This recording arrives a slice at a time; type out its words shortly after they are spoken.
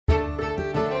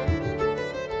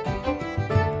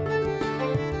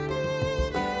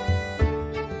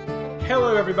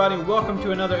Hello everybody, welcome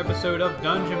to another episode of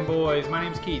Dungeon Boys. My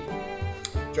name's Keith.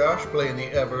 Josh playing the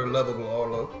ever-lovable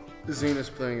Arlo.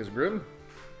 Zenas playing as Grim.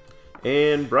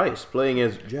 And Bryce playing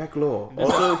as Jack Law,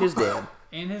 also his dad.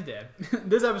 And his dad.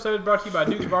 This episode is brought to you by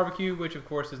Duke's Barbecue, which of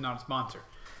course is not a sponsor.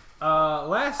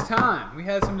 Last time, we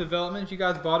had some developments. You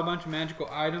guys bought a bunch of magical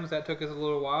items. That took us a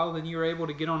little while. Then you were able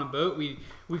to get on a boat. We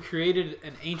created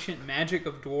an ancient magic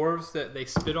of dwarves that they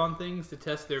spit on things to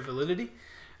test their validity.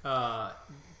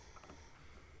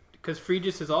 Because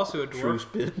Phrygius is also a dwarf. True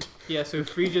spit. Yeah, so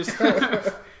Phrygius...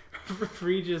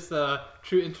 Phrygius,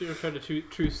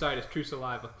 true sight is true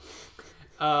saliva.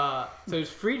 So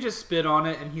Phrygius spit on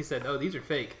it, and he said, "Oh, these are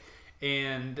fake."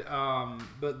 And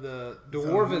but the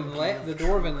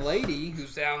dwarven lady, who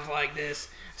sounds like this,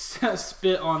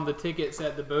 spit on the tickets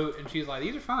at the boat, and she's like,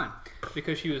 "These are fine,"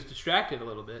 because she was distracted a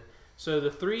little bit. So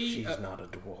the three. She's not a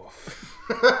dwarf.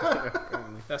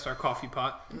 That's our coffee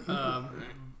pot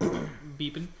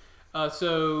beeping.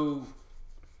 So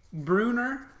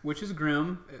Brunner, which is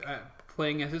Grim,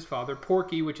 playing as his father.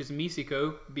 Porky, which is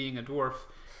Misiko, being a dwarf.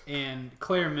 And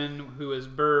Clairman, who is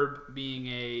Burb, being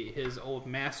his old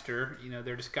master. You know,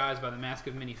 they're disguised by the mask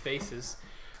of many faces.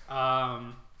 They're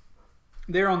on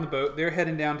the boat. They're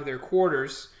heading down to their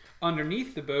quarters.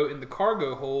 Underneath the boat, in the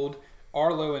cargo hold,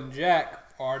 Arlo and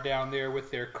Jack are down there with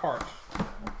their cart.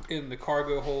 In the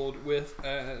cargo hold with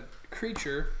a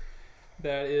creature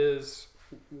that is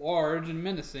large and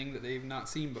menacing that they've not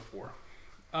seen before.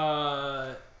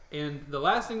 And the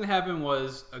last thing that happened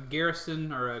was a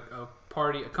garrison or a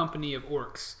company of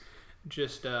orcs.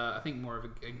 Just, I think more of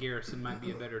a garrison might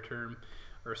be a better term,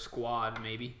 or a squad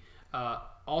maybe.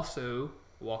 Also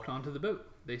walked onto the boat.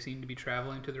 They seem to be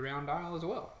traveling to the Round Isle as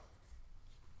well.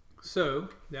 So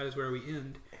that is where we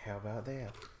end. How about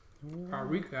that? Our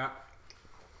recap.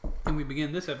 And we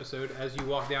begin this episode as you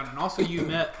walk down. And also you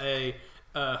met a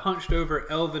hunched over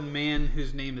elven man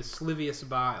whose name is Slivius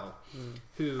Bile,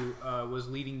 who was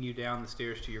leading you down the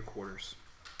stairs to your quarters.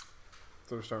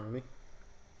 So we're starting with me?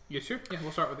 Yes, sure. Yeah,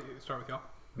 we'll start with y'all.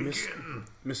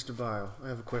 Mr. Bile, I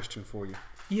have a question for you.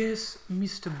 Yes,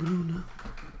 Mr. Brunner.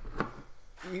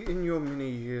 In your many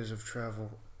years of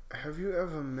travel, have you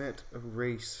ever met a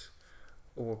race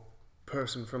or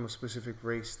person from a specific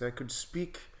race that could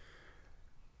speak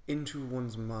into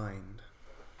one's mind?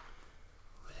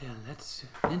 Well, that's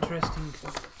an interesting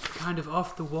kind of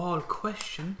off-the-wall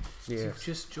question. Yes. You've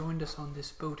just joined us on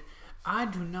this boat. I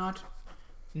do not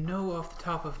know off the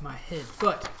top of my head,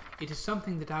 but it is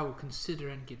something that I will consider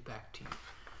and get back to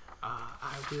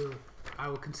you. I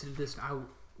will consider this.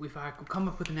 If I come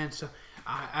up with an answer,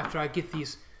 after I get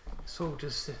these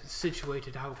soldiers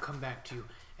situated, I will come back to you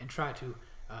and try to,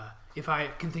 if I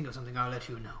can think of something, I'll let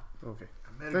you know. Okay.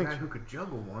 I met a guy who could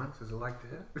juggle once. Is it like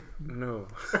that? No.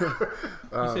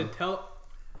 You said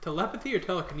telepathy or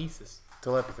telekinesis?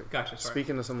 Telepathy. Gotcha, sorry.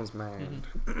 Speaking to someone's mind.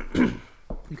 Mm-hmm.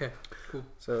 Okay, cool.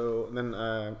 So then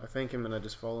I thank him and I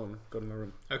just follow him, go to my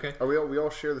room. Okay. Are we all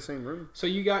share the same room? So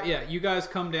you guys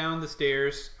come down the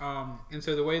stairs, and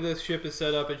so the way this ship is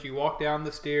set up is you walk down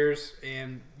the stairs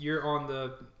and you're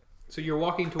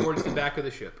walking towards the back of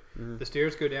the ship. Mm-hmm. The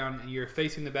stairs go down and you're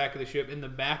facing the back of the ship. In the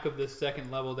back of this second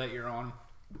level that you're on,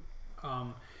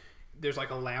 there's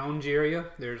like a lounge area.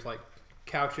 There's like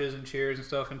couches and chairs and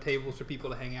stuff and tables for people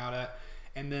to hang out at.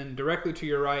 And then directly to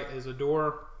your right is a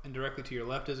door, and directly to your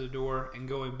left is a door, and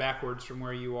going backwards from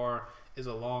where you are is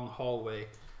a long hallway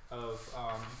of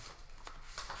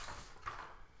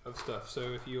stuff. So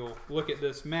if you'll look at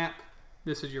this map,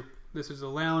 this is the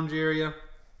lounge area,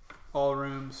 all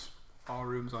rooms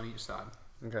on each side.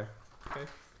 Okay. Okay.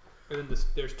 And then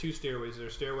there's two stairways.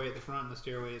 There's a stairway at the front and the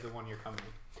stairway is the one you're coming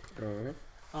in. All right.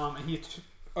 And he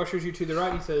ushers you to the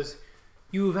right. He says,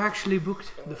 "You have actually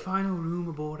booked the final room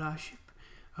aboard our ship.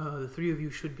 The three of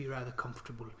you should be rather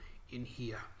comfortable in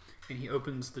here." And he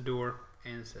opens the door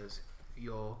and says,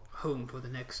 "You're home for the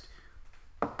next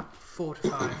 4 to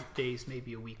 5 days,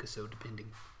 maybe a week or so,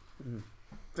 depending."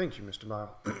 Thank you, Mr.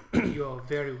 Bile. You're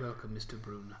very welcome, Mr.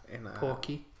 Brunner. And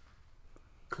Porky?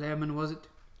 Clairman, was it?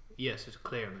 Yes, it's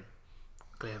Clairman.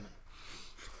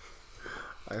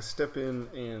 I step in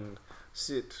and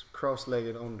sit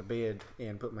cross-legged on the bed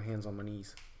and put my hands on my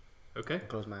knees. Okay. And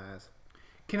close my eyes.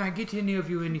 Can I get any of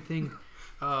you anything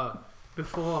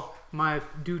before my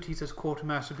duties as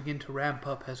quartermaster begin to ramp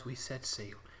up as we set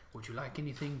sail? Would you like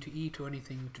anything to eat or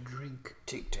anything to drink?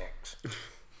 Tic Tacs.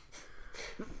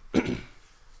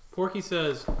 Porky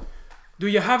says, "Do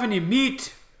you have any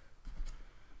meat?"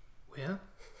 Well,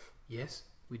 yes,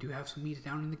 we do have some meat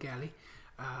down in the galley.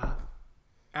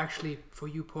 Actually, for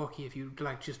you, Porky, if you'd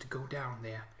like just to go down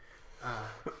there,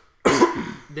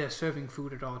 they're serving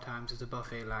food at all times. It's a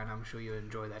buffet line. I'm sure you'll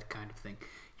enjoy that kind of thing.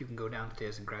 You can go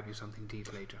downstairs and grab you something to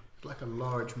eat later. Like a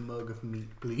large mug of meat,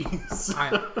 please.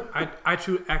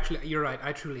 Actually, you're right.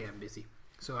 I truly am busy.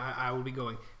 So I will be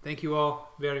going. Thank you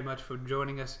all very much for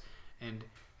joining us. And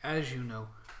as you know,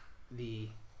 the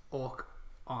Orc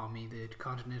army, the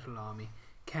Continental Army,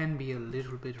 can be a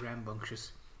little bit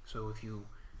rambunctious. So if you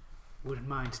wouldn't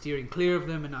mind steering clear of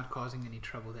them and not causing any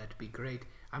trouble, that'd be great.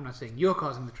 I'm not saying you're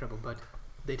causing the trouble, but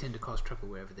they tend to cause trouble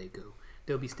wherever they go.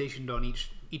 They'll be stationed on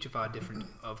each of our different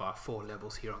of our 4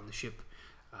 levels here on the ship.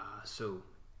 So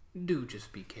do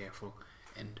just be careful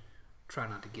and try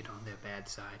not to get on their bad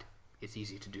side. It's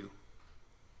easy to do.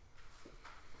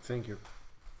 Thank you.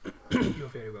 You're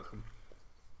very welcome.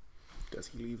 Does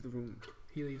he leave the room?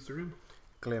 He leaves the room.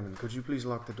 Clement, could you please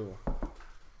lock the door?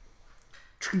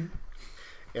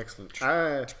 Excellent.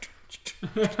 As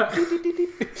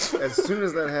soon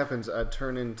as that happens, I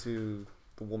turn into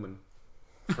the woman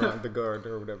from the guard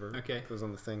or whatever. Okay. Was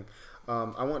on the thing.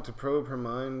 I want to probe her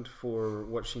mind for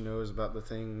what she knows about the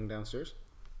thing downstairs.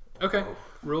 Okay.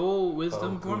 Roll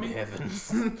wisdom for me.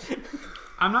 Heavens.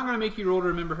 I'm not going to make you roll to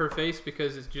remember her face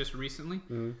because it's just recently.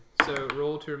 Mm-hmm. So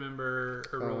roll to remember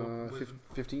or roll wisdom.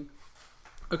 15.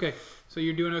 Okay. So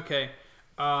you're doing okay.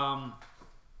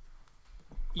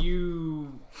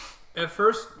 You at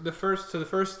first the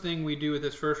first thing we do with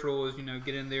this first roll is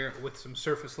get in there with some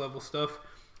surface level stuff.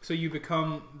 So you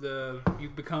become the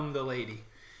lady.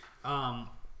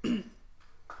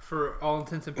 For all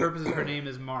intents and purposes, her name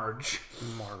is Marge.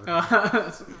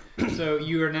 So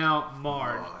you are now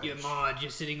Marge. You're Marge. You're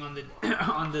sitting on the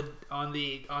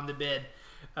bed,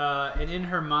 and in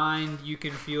her mind, you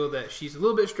can feel that she's a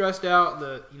little bit stressed out.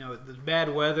 The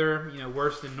bad weather,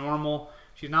 worse than normal.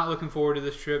 She's not looking forward to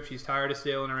this trip. She's tired of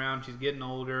sailing around. She's getting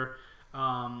older.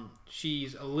 She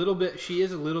is a little bit,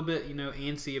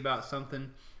 antsy about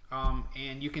something.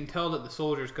 And you can tell that the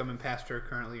soldiers coming past her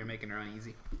currently are making her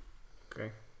uneasy.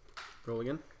 Okay. Roll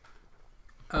again.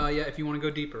 Yeah, if you want to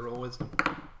go deeper, roll wisdom.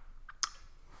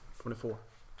 24.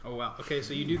 Oh, wow. Okay,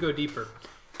 so you do go deeper.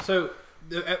 So,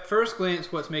 at first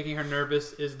glance, what's making her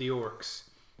nervous is the orcs.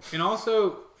 And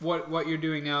also, what you're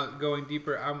doing now, going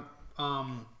deeper,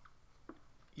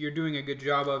 you're doing a good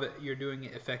job of it. You're doing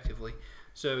it effectively.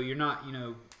 So, you're not,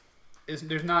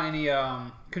 there's not any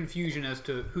confusion as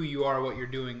to who you are, what you're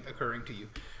doing occurring to you.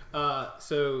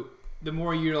 So the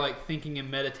more you're thinking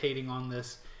and meditating on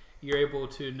this, you're able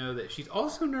to know that she's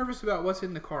also nervous about what's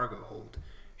in the cargo hold.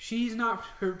 She's not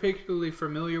particularly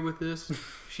familiar with this.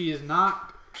 She's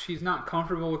not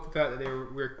comfortable with the fact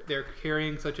that they're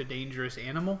carrying such a dangerous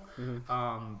animal.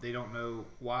 Mm-hmm. They don't know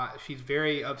why. She's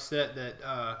very upset that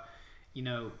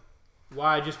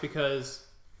why just because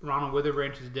Ronald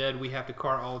Witherbranch is dead, we have to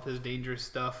cart all of his dangerous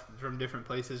stuff from different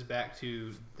places back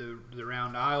to the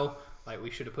Round Isle. We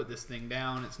should have put this thing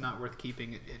down. It's not worth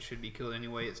keeping. It should be killed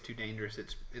anyway. It's too dangerous.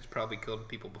 It's probably killed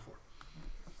people before.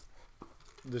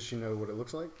 Does she know what it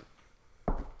looks like?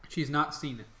 She's not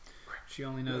seen it. She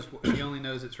only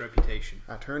knows its reputation.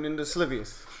 I turn into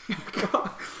Slivius.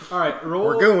 All right, roll.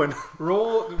 We're going.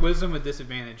 Roll wisdom with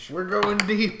disadvantage. We're going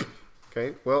deep.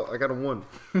 Okay. Well, I got a 1.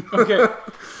 Okay.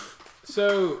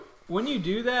 So when you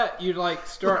do that, you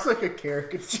start. Looks like a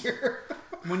caricature.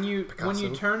 When you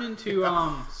turn into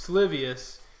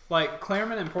Slivius,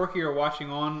 Claremont and Porky are watching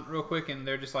on real quick, and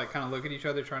they're just kind of looking at each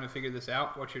other, trying to figure this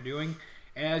out, what you're doing.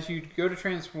 And as you go to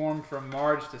transform from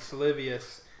Marge to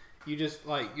Slivius, you just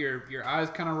your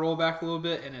eyes kind of roll back a little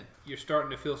bit, and you're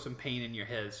starting to feel some pain in your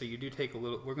head. So you do take a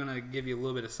little. We're gonna give you a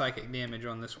little bit of psychic damage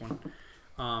on this one.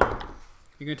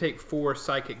 You're gonna take 4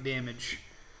 psychic damage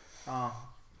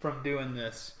from doing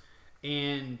this.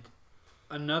 And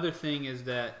another thing is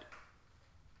that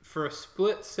for a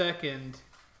split second,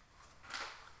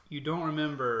 you don't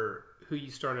remember who you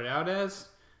started out as.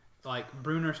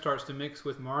 Brunner starts to mix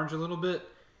with Marge a little bit,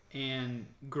 and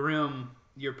Grim,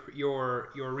 your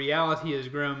reality as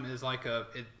Grim is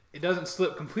it doesn't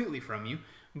slip completely from you,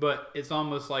 but it's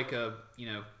almost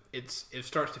it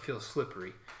starts to feel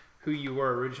slippery. Who you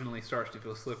were originally starts to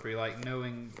feel slippery,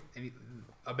 knowing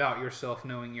about yourself,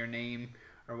 knowing your name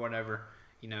or whatever,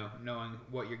 knowing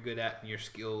what you're good at and your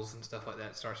skills and stuff like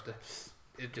that starts to.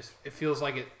 It feels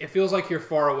like you're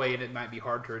far away and it might be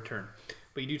hard to return.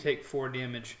 But you do take 4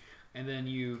 damage, and then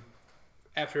you,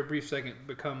 after a brief second,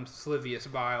 become Slivius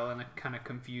Vile in a kind of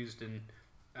confused and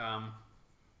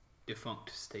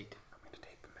defunct state. I'm going to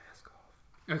take the mask off.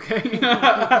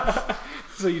 Okay.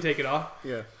 So you take it off?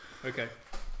 Yeah. Okay.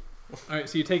 All right.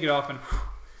 So you take it off and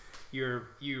you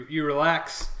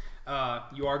relax.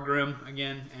 You are Grim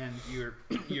again, and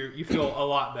you feel a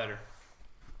lot better.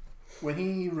 When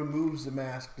he removes the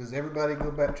mask, does everybody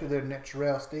go back to their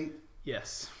natural state?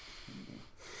 Yes.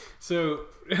 So,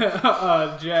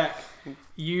 Jack,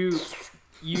 you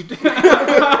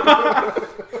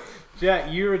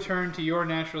Jack, you return to your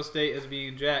natural state as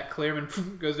being Jack. Clairman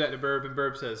goes back to Burb, and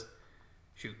Burb says,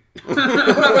 "Shoot."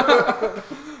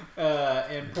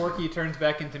 And Porky turns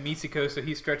back into Misiko, so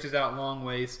he stretches out long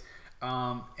ways,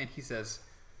 and he says,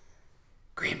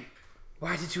 "Grim,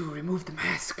 why did you remove the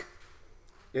mask?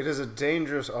 It is a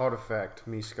dangerous artifact,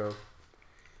 Misko.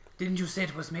 Didn't you say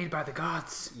it was made by the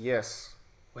gods?" Yes.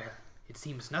 Well, it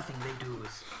seems nothing they do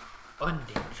is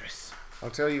undangerous. I'll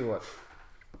tell you what.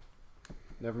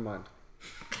 Never mind.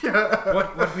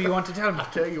 What do you want to tell me?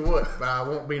 I'll tell you what, but I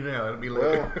won't be now. It'll be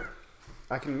later. Well,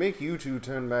 I can make you two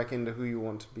turn back into who you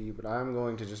want to be, but I'm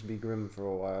going to just be Grim for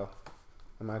a while.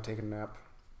 I might take a nap.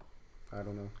 I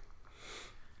don't know.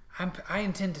 I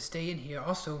intend to stay in here.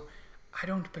 Also, I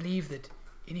don't believe that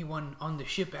anyone on the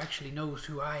ship actually knows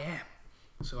who I am.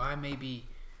 So I may be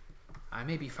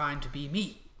fine to be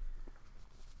me.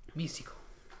 Misiko.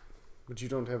 But you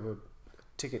don't have a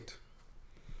ticket.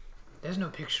 There's no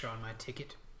picture on my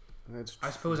ticket. That's I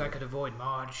suppose I could avoid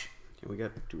Marge. Yeah, we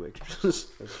got 2 extras.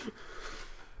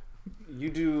 You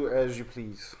do as you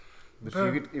please.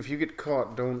 But if you get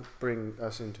caught, don't bring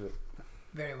us into it.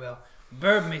 Very well.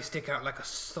 Burb may stick out like a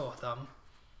sore thumb.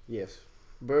 Yes.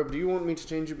 Burb, do you want me to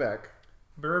change you back?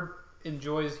 Burb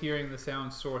enjoys hearing the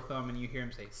sound sore thumb, and you hear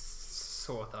him say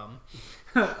sore thumb.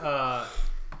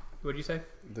 What'd you say?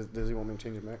 Does he want me to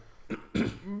change you back?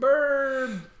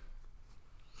 Burb.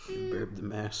 Burb the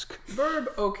mask. Burb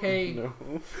okay. No.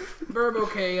 Burb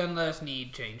okay unless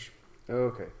need change.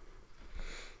 Okay.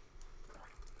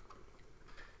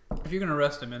 If you're gonna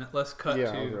rest a minute, let's cut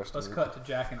Yeah, I'll rest a let's minute. cut to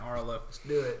Jack and Arlo. Let's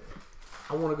do it.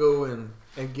 I want to go and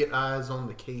get eyes on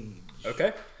the cage.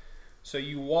 Okay. So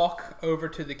you walk over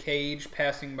to the cage,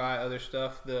 passing by other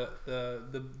stuff.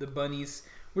 The bunnies.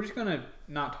 We're just gonna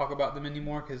not talk about them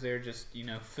anymore because they're just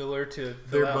filler to fill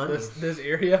They're out bunnies. this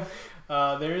area.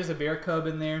 There is a bear cub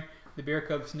in there. The bear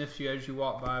cub sniffs you as you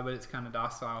walk by, but it's kind of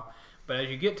docile. But as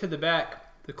you get to the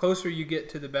back, the closer you get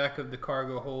to the back of the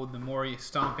cargo hold, the more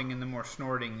stomping and the more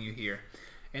snorting you hear,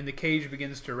 and the cage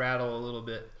begins to rattle a little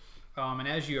bit. And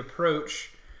as you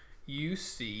approach, you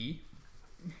see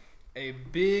a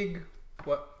big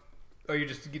what? Oh, you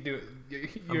just do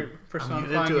it. You're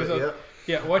personifying into it, yourself. yep.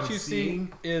 Yeah, what I'm you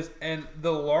seeing- see is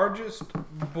the largest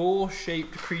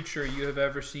bull-shaped creature you have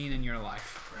ever seen in your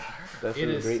life. That's It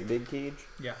a is- great big cage.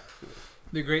 Yeah,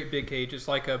 the great big cage. It's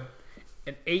like an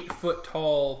 8-foot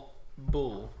tall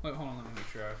bull. Wait, hold on, let me make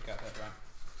sure I got that right.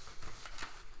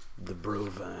 The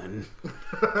Brovine.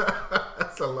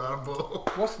 That's a lot of bull.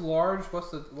 What's large?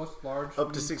 What's large?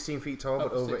 Up to 16 feet tall,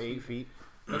 Up but to over 16. 8 feet.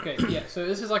 Okay, yeah. So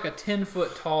this is like a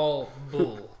 10-foot tall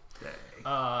bull.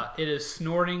 It is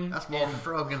snorting. That's more than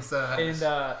frog size.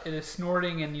 And it is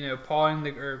snorting and pawing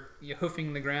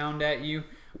hoofing the ground at you.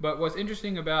 But what's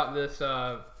interesting about this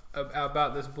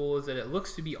bull is that it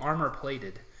looks to be armor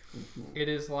plated. It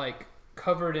is like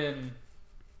covered in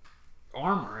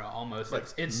armor almost. Like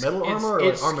it's metal armor or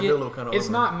like armadillo kind of It's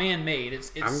armor? not man made.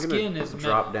 Its I'm skin gonna is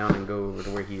drop metal. down and go over to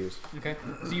where he is. Okay,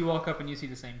 so you walk up and you see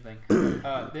the same thing.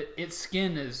 Its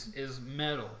skin is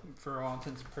metal for all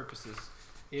intents and purposes.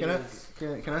 It is.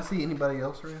 Can I see anybody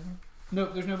else around here?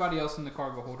 No, there's nobody else in the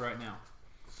cargo hold right now.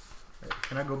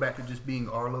 Can I go back to just being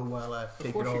Arlo while I take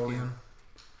it course you all can. in?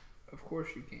 Of course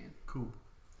you can. Cool.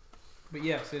 But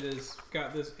yes, it has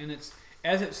got this, and it's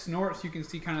as it snorts, you can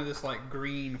see kind of this like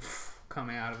green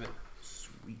coming out of it.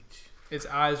 Sweet. Its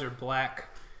eyes are black,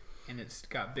 and it's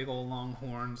got big old long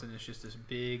horns, and it's just this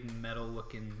big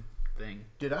metal-looking thing.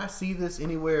 Did I see this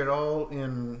anywhere at all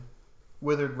in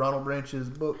Withered Ronald Branch's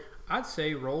book? I'd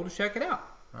say roll to check it out.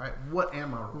 All right. What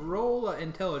am I rolling? Roll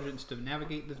intelligence to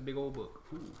navigate this big old book.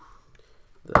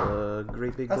 The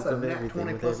great big That's book a of nat everything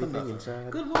 20 with plus everything another.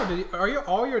 inside. Good lord, are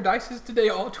all your dices today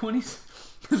all 20s?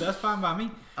 That's fine by me.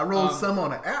 I rolled some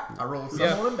on an app. I rolled some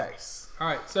yeah. on a dice. All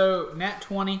right, so nat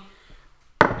 20.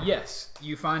 Yes,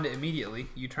 you find it immediately.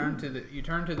 You turn to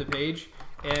the page,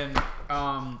 and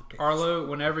Arlo,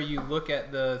 whenever you look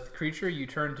at the creature, you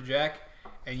turn to Jack,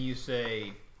 and you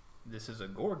say, "This is a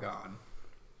Gorgon."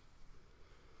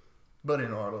 But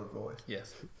in Arlo's voice.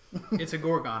 Yes, it's a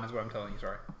Gorgon, is what I'm telling you.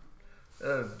 Sorry.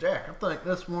 Jack, I think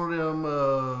that's one of them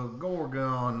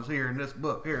Gorgons here in this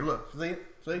book. Here, look. See it?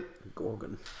 See?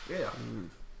 Gorgon. Yeah.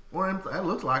 One of them, that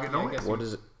looks like it, I don't guess it? What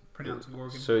is it? Pronounce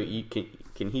Gorgon. So you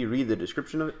can he read the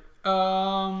description of it?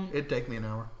 It'd take me an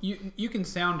hour. You can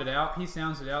sound it out. He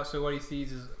sounds it out. So what he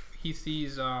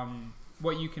sees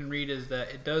what you can read is that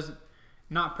it does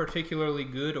not particularly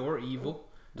good or evil.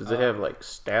 Does it have like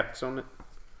stats on it?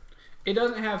 It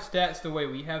doesn't have stats the way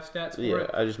we have stats for Yeah,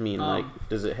 it. I just mean like,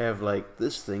 does it have like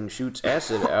this thing shoots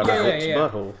acid out of its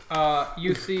butthole?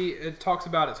 You see, it talks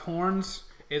about its horns.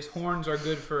 Its horns are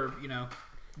good for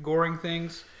goring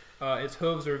things. Its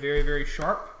hooves are very, very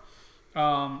sharp.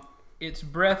 Its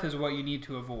breath is what you need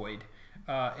to avoid.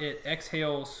 It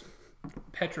exhales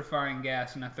petrifying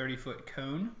gas in a 30-foot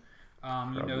cone.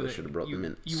 You know should have that brought the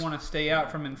mints. you want to stay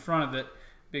out from in front of it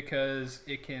because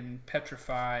it can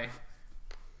petrify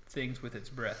things with its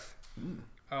breath.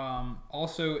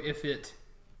 Also,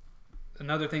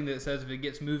 another thing that it says, if it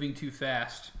gets moving too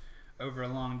fast over a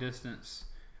long distance,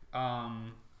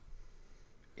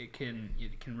 it can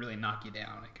really knock you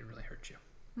down. It can really hurt you.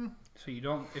 So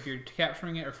if you're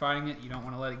capturing it or fighting it, you don't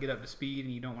want to let it get up to speed,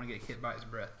 and you don't want to get hit by its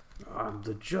breath. I'm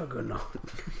the Juggernaut.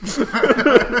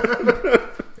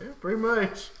 Yeah, pretty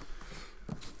much.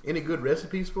 Any good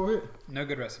recipes for it? No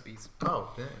good recipes.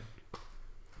 Oh, dang.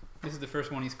 This is the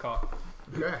first one he's caught.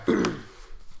 Okay.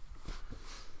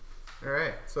 All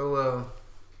right. So,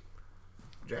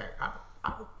 Jack,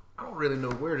 I don't really know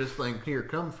where this thing here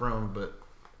come from, but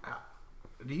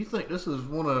do you think this is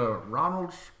one of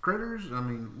Ronald's critters? I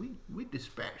mean, we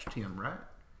dispatched him, right?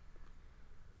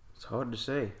 It's hard to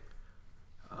say.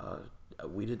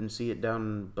 We didn't see it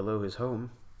down below his home.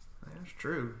 That's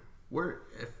true.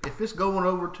 If it's going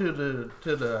over to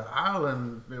the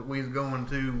island that we's going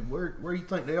to, where you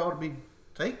think they ought to be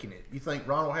taking it? You think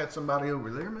Ronald had somebody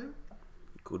over there, maybe?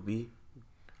 Could be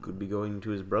going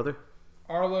to his brother.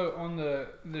 Arlo, on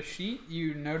the sheet,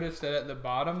 you notice that at the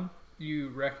bottom you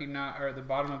recognize, or at the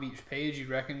bottom of each page, you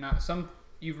recognize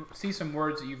you see some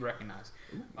words that you've recognized.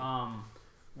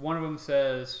 One of them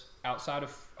says outside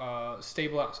of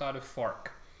stable outside of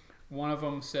Fark. One of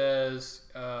them says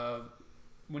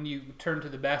when you turn to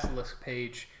the basilisk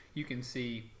page, you can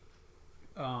see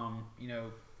home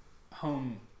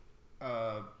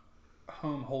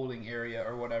holding area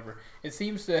or whatever. It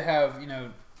seems to have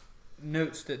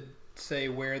notes that say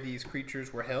where these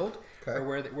creatures were held, okay,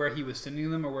 or where he was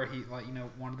sending them, or where he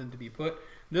wanted them to be put.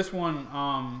 This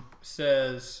one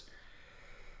says,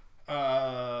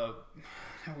 I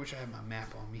wish I had my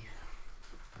map on me.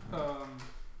 It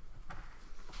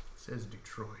says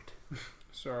Detroit.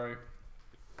 Sorry,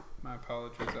 my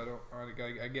apologies.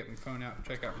 I get my phone out and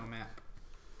check out my map.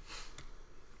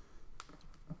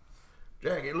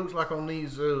 Jack, it looks like on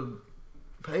these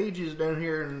pages down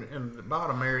here in the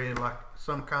bottom area, like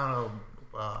some kind of,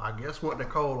 I guess what they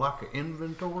call like an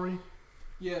inventory.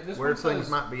 Yeah, this where one things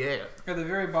says, might be at. At the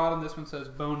very bottom, this one says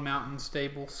Bone Mountain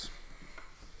Stables.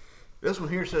 This one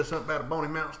here says something about a Boney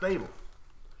Mountain stable.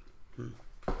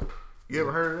 You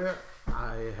ever heard of that?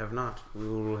 I have not. We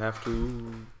will have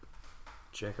to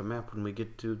check a map when we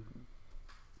get to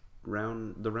the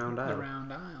Round Isle. The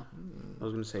Round Isle. I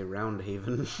was going to say Round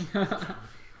Haven.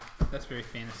 That's very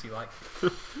fantasy-like.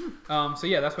 So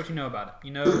yeah, that's what you know about it.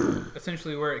 You know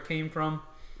essentially where it came from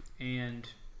and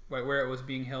where it was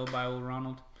being held by old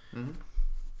Ronald. Mm-hmm.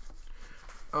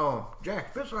 Oh, Jack,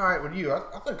 if it's all right with you, I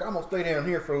think I'm going to stay down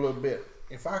here for a little bit.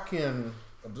 If I can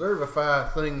observify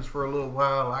things for a little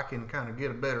while, I can kind of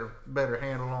get a better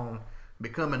handle on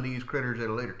becoming these critters at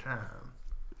a later time.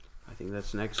 I think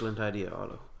that's an excellent idea,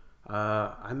 Arlo.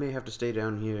 I may have to stay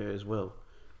down here as well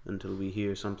until we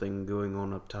hear something going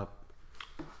on up top.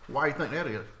 Why do you think that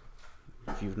is?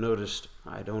 If you've noticed,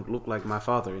 I don't look like my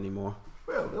father anymore.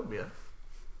 Well, a little bit.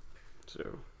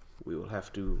 So we will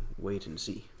have to wait and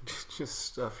see. Just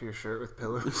stuff your shirt with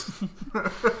pillows.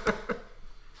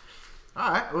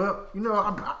 All right. Well,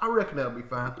 I reckon that'll be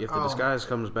fine. If the disguise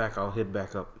comes back, I'll head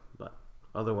back up. But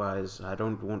otherwise, I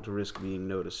don't want to risk being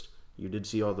noticed. You did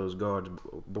see all those guards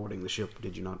boarding the ship,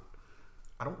 did you not?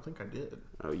 I don't think I did.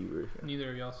 Oh, you were...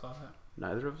 Neither of y'all saw that.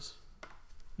 Neither of us?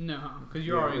 No, because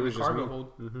you're already in the cargo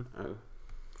hold. Mm-hmm. Oh.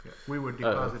 Yeah, we were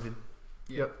deposited.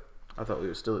 Yep. I thought we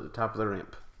were still at the top of the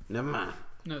ramp. Never mind.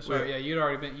 No, sorry. Yeah, you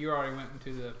already went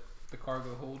into the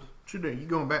cargo hold. Sure did. You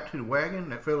going back to the wagon?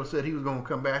 That fella said he was going to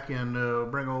come back and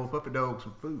bring old puppy dog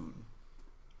some food.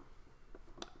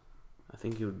 I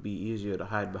think it would be easier to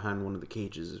hide behind one of the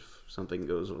cages if something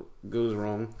goes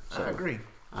wrong. So I agree.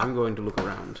 I'm going to look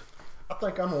around. I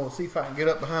think I'm going to see if I can get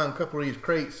up behind a couple of these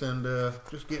crates and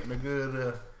just get in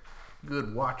a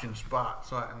good watching spot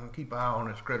so I can keep an eye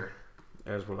on this critter.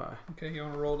 As will I. Okay, you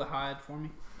want to roll to hide for me?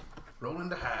 Rolling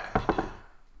to hide.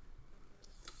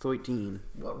 13.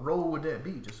 What roll would that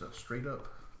be? Just a straight up?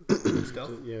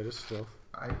 Stealth? Yeah, just stealth.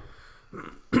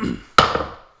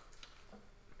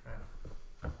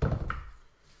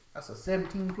 That's a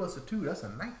 17 plus a 2. That's a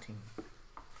 19.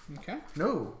 Okay,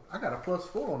 No, I got a plus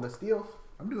 4 on the stealth.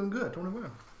 I'm doing good. 21.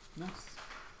 nice.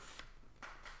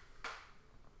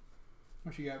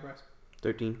 What you got, Bryce?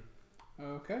 13.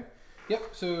 Okay. Yep.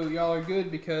 So y'all are good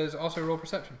because also roll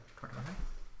perception.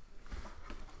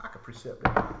 I could percept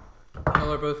it.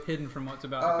 Y'all are both hidden from what's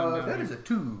about to come down. That here. is a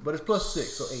 2, but it's plus 6,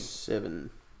 so 8. 7.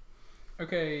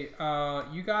 Okay,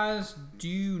 you guys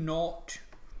do not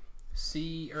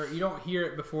see, or you don't hear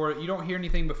it before, you don't hear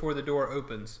anything before the door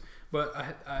opens. But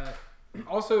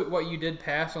also, what you did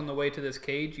pass on the way to this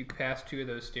cage, you passed 2 of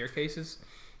those staircases.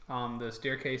 The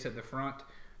staircase at the front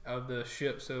of the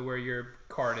ship, so where your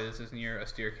cart is near a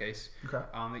staircase. Okay.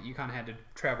 That you kind of had to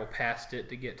travel past it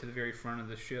to get to the very front of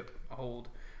the ship hold,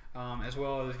 as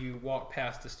well as you walk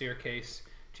past the staircase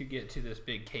to get to this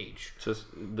big cage. So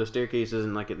the staircase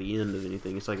isn't like at the end of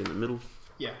anything. It's like in the middle.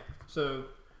 Yeah. So.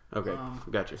 Okay,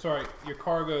 gotcha. Sorry, your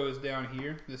cargo is down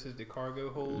here. This is the cargo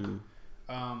hold.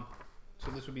 So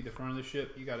this would be the front of the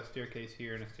ship. You got a staircase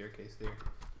here and a staircase there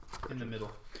in the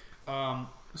middle.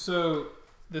 So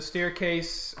the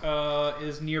staircase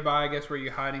is nearby, I guess, where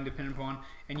you're hiding, depending upon.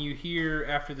 And you hear,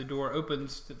 after the door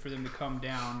opens for them to come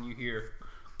down, you hear...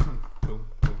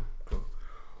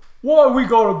 Why we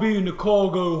gotta be in the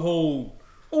cargo hold?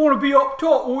 I want to be up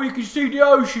top where you can see the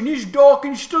ocean. It's dark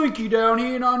and stinky down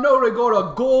here, and I know they got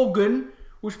a gorgon.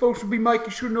 We're supposed to be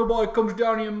making sure nobody comes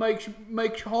down here and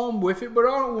makes harm with it, but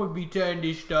I don't want to be turned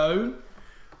to stone.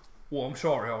 Well, I'm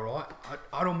sorry, all right.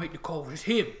 I don't make the calls. It's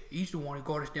him. He's the one who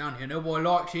got us down here. Nobody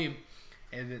likes him.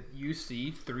 And you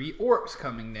see 3 orcs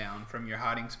coming down from your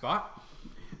hiding spot.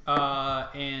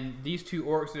 And these 2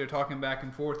 orcs that are talking back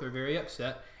and forth are very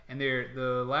upset. And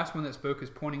the last one that spoke is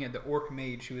pointing at the orc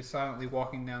mage who is silently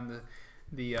walking down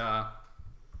the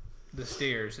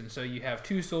stairs. And so you have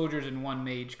 2 soldiers and 1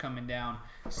 mage coming down,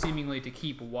 seemingly to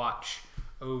keep watch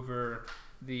over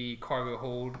the cargo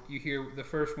hold. You hear the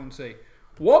first one say,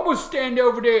 "What was stand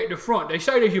over there at the front? They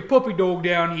say there's your puppy dog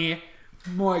down here. I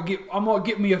might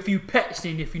get me a few pets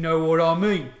in, if you know what I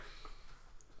mean."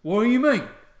 "What do you mean?"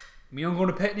 "Me, I'm going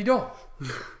to pet the dog."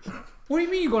 "What do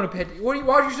you mean you're going to pet it?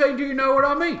 Why'd you say, do you know what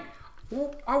I mean?"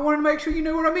 "Well, I wanted to make sure you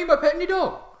knew what I mean by petting the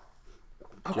dog."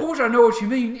 "Of course I know what you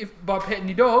mean by petting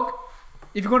the dog.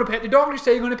 If you're going to pet the dog, just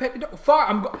say you're going to pet the dog."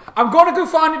 "Fine, I'm going to go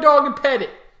find the dog and pet it.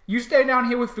 You stay down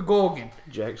here with the gorgon."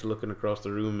 Jack's looking across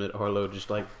the room at Arlo, just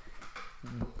like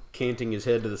canting his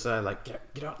head to the side, like,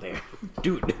 get out there.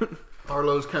 Do it.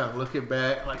 Arlo's kind of looking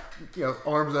back, like,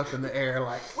 arms up in the air,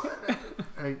 like, what?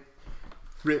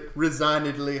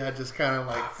 Resignedly, I just kind of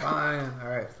like, fine, all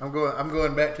right. I'm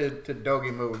going back to doggy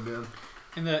mode then.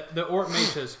 And the orc mage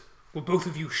says, "Will both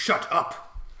of you shut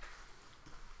up?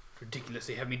 Ridiculous,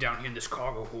 they have me down here in this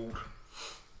cargo hold."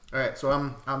 All right, so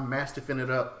I'm mastiffing it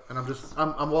up, and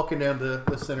I'm walking down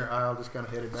the center aisle, just kind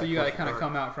of headed back. So you gotta kind of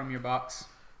come out from your box.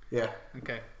 Yeah.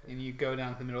 Okay, and you go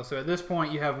down to the middle. So at this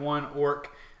point, you have 1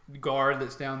 orc guard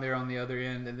that's down there on the other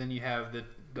end, and then you have the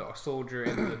soldier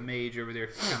and the mage over there,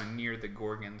 kind of near the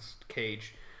gorgon's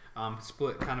cage,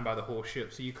 split kind of by the whole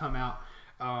ship. So you come out.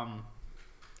 Are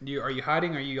you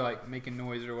hiding? Or are you like making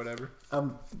noise or whatever?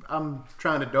 I'm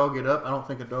trying to dog it up. I don't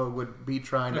think a dog would be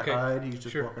trying to hide. He's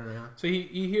just walking around. So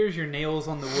he hears your nails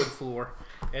on the wood floor,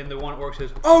 and the 1 orc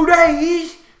says, "Oh, there he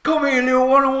is! Come here, little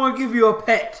one. I want to give you a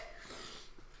pet."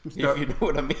 If you know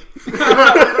what I mean.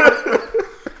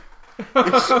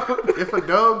 If a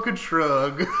dog could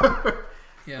shrug.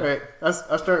 Yeah. All right, I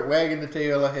start wagging the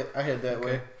tail. I head that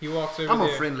way. He walks over I'm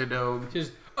there. a friendly dog.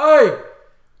 Just, hey,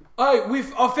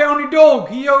 I found a dog.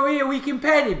 He over here. We can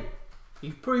pet him.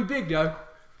 He's pretty big though.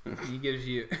 He gives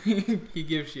you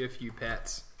a few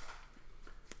pets.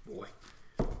 Boy,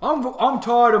 I'm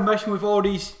tired of messing with all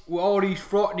these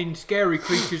frightening, scary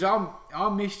creatures. I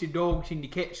miss the dogs and the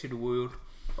cats of the world.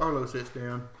 Arlo sits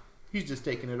down. He's just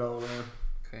taking it all in.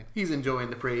 Okay. He's enjoying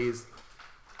the praise.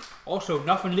 Also,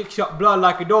 nothing licks up blood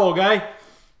like a dog, eh?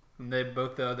 And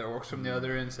both the other orcs from the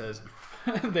other end says,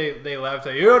 they laugh,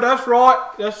 say, "Yeah, that's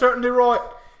right. That's certainly right."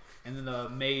 And then the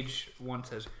mage one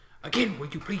says, "Again,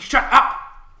 would you please shut up?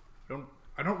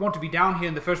 I don't want to be down here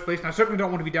in the first place, and I certainly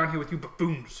don't want to be down here with you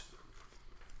buffoons."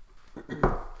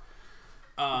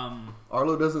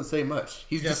 Arlo doesn't say much.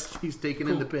 He's taking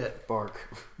in the pet.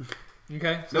 Bark.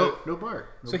 Okay. So No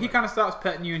bark. No he bark. kind of stops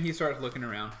petting you, and he starts looking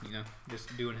around,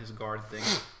 just doing his guard thing.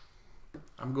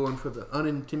 I'm going for the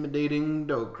unintimidating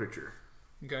dog creature.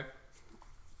 Okay.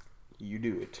 You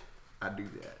do it. I do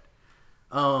that.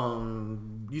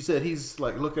 You said he's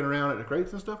like looking around at the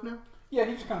crates and stuff now? Yeah,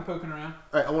 he's just kind of poking around.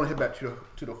 Alright, I want to head back to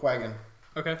the wagon.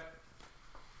 Okay.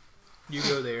 You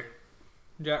go there.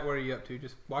 Jack, what are you up to?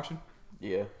 Just watching?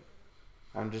 Yeah.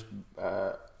 I'm just,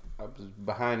 I was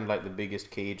behind like the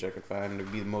biggest cage I could find to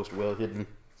be the most well hidden.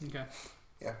 Okay.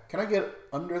 Yeah. Can I get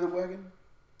under the wagon?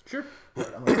 Sure.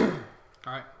 Alright, I'm gonna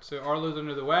Alright, so Arlo's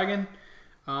under the wagon.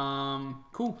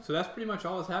 Cool. So that's pretty much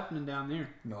all that's happening down there.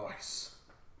 Nice.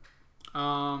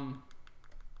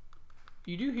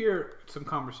 You do hear some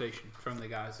conversation from the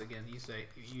guys again.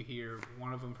 You hear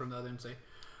one of them from the other and say,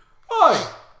 "Hey,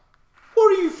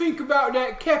 what do you think about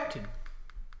that captain?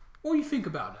 What do you think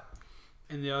about it?"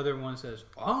 And the other one says,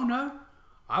 "I don't know.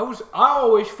 I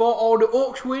always thought all the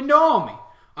orcs were in the army.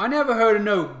 I never heard of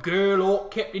no girl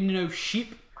orc captain in no ship.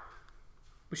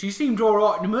 But she seems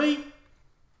alright to me.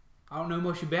 I don't know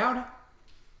much about her.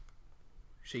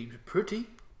 Seems pretty.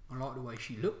 I like the way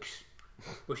she looks.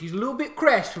 But she's a little bit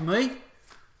crass for me."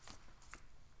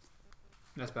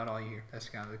 That's about all you hear. That's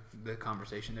kind of the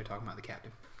conversation. They're talking about the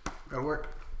captain. That'll work.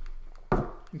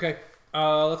 Okay,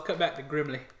 let's cut back to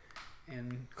Grimley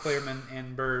and Clairman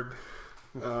and Burb.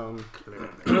 What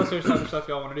else is other stuff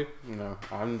y'all want to do? No,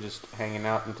 I'm just hanging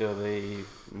out until they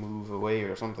move away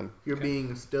or something. You're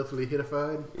being stealthily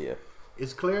hitified. Yeah.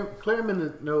 Is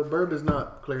Clairman? No, Burb is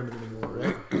not Clairman anymore,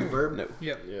 right? Burb. No.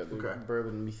 Yep. Yeah, the Okay.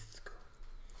 bourbon mythical.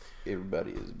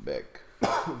 Everybody is back.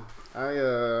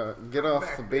 I get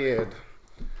off the bed,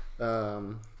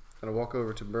 and I walk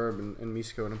over to Burb and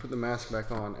Misko, and I put the mask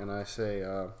back on, and I say,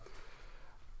 "I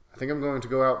think I'm going to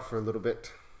go out for a little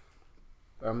bit.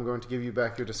 I'm going to give you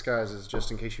back your disguises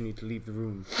just in case you need to leave the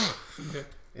room." Okay.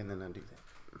 And then I do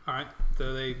that. All right.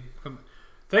 So they come.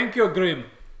 "Thank you, Grim."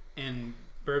 And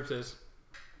Burb says,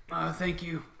 "Thank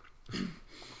you."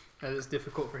 That is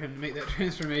difficult for him to make that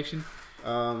transformation.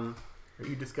 Are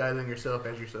you disguising yourself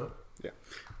as yourself? Yeah.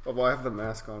 Oh, well, I have the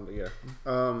mask on, but yeah.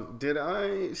 Did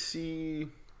I see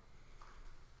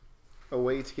a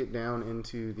way to get down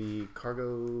into the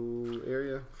cargo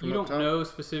area from You up don't top? know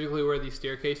specifically where these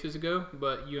staircases go,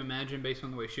 but you imagine based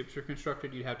on the way ships are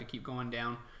constructed, you'd have to keep going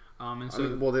down. And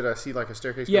so, well, did I see like a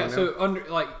staircase yeah. going So under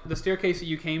the staircase that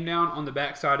you came down on the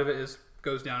back side of it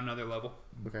goes down another level.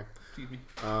 down? Okay. Excuse me.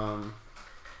 I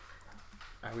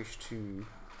wish to...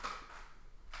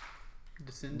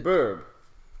 Descend. Burb,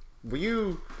 will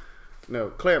you...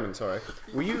 No, Clairman, sorry.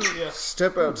 Will you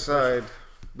step outside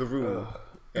the room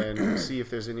and see if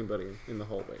there's anybody in the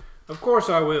hallway? Of course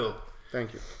I will.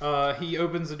 Thank you. He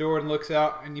opens the door and looks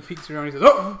out, and he peeks around. And he says,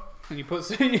 "Oh!" And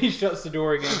he shuts the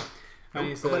door again. And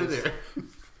he Nobody says,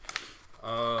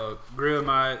 there. "Grim,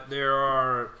 there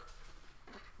are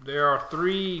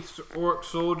 3 orc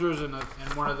soldiers and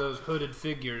one of those hooded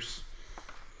figures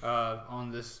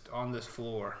on this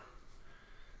floor.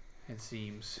 It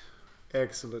seems."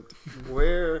 Excellent.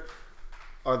 Where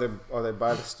are they? Are they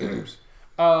by the stairs?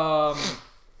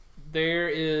 There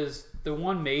is the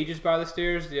one mage is by the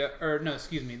stairs. The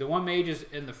one mage is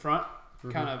in the front,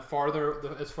 kind of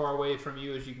farther, as far away from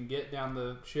you as you can get down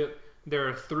the ship. There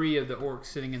are 3 of the orcs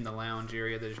sitting in the lounge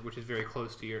area, which is very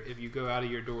close to your. If you go out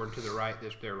of your door and to the right,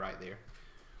 they're right there.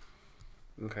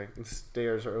 Okay. And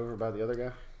stairs are over by the other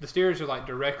guy? The stairs are like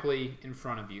directly in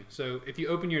front of you. So if you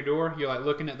open your door, you're like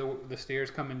looking at the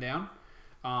stairs coming down.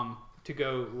 To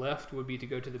go left would be to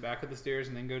go to the back of the stairs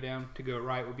and then go down. To go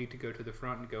right would be to go to the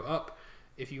front and go up.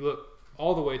 If you look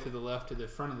all the way to the left to the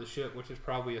front of the ship, which is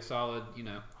probably a solid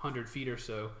 100 feet or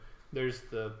so, there's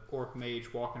the orc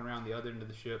mage walking around the other end of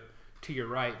the ship. To your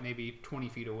right, maybe 20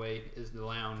 feet away, is the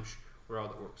lounge where all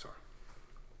the orcs are.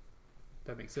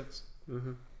 That makes sense?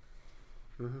 Mm-hmm.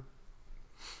 Mm-hmm.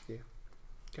 Yeah.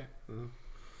 Okay. Mm-hmm.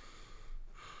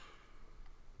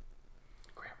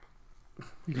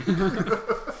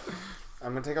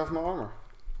 I'm gonna take off my armor,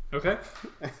 Okay.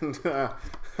 and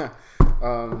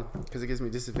because it gives me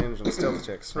disadvantage on stealth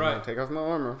checks. So I'm Right. gonna take off my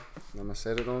armor. And I'm gonna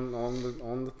set it on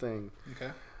the thing.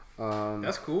 Okay. Um,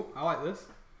 That's cool. I like this.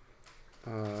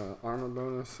 armor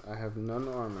bonus. I have none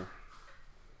armor.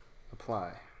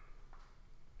 Apply.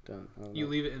 Done. I don't You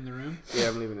know. leave it in the room. Yeah,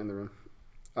 I'm leaving it in the room.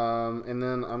 And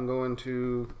then I'm going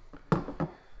to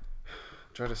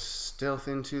try to stealth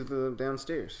into the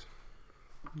downstairs.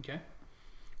 Okay.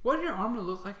 What did your armor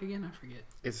look like again? I forget.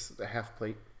 It's a half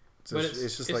plate. So But it's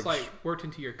just it's like, like worked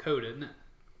into your coat, isn't it?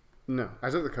 no. I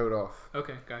took the coat off.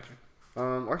 Okay, gotcha.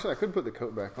 Actually, I could put the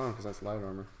coat back on because that's light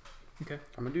armor. Okay.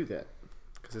 I'm gonna do that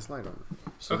because it's light armor.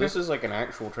 So Okay. this is like an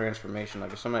actual transformation.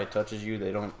 Like if somebody touches you,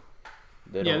 they don't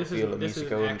Yeah, this is- feel a this is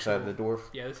musico an inside actual- the dwarf.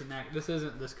 Yeah, this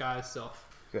isn't this guy's self,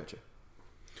 Gotcha.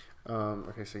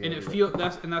 Okay, so yeah,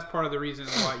 and that's part of the reason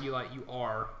why you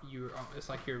are. It's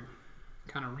like you're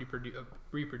kind of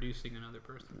reproducing another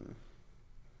person.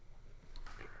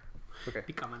 Okay.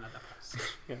 Become another person.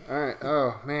 Yeah. All right.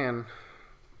 Oh man,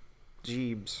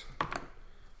 Jeebs.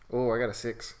 Oh, I got a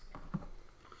 6.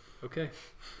 Okay.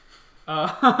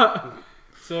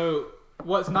 So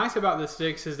what's nice about this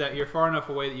 6 is that you're far enough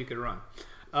away that you could run.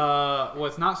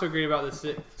 What's not so great about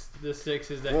this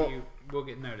 6 is that Well, you will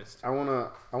get noticed. I wanna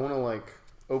like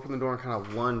open the door and kind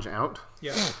of lunge out.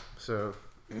 Yeah. So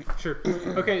Sure.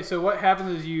 Okay, so what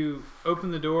happens is you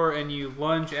open the door and you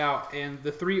lunge out, and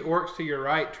the 3 orcs to your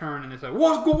right turn, and it's like,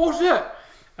 what's that?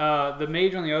 The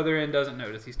mage on the other end doesn't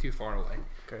notice. He's too far away.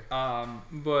 okay.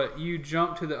 But you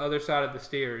jump to the other side of the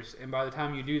stairs, and by the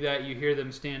time you do that, you hear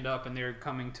them stand up, and they're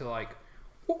coming to like,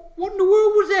 what in the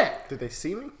world was that? Did they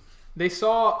see me? They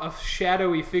saw a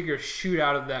shadowy figure shoot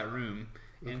out of that room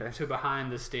Okay. into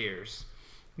behind the stairs.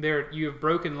 You have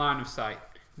broken line of sight.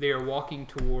 They are walking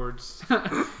towards.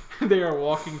 They are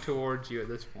walking towards you at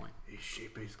this point. This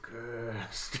ship is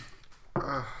cursed.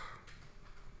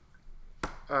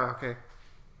 Okay.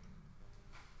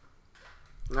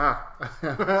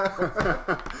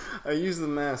 I use the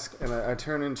mask and I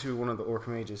turn into one of the orc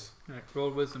mages. All right,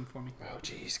 roll wisdom for me. Oh,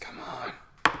 jeez, come on.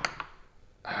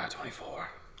 24.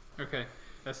 Okay,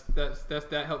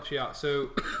 that helps you out. So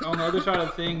on the other side of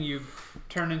the thing, you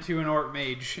turn into an orc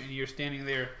mage, and you're standing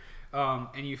there,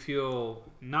 and you feel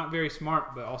not very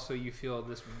smart, but also you feel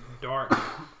this dark,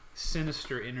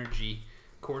 sinister energy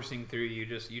coursing through you.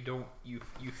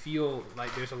 You feel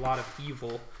like there's a lot of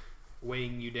evil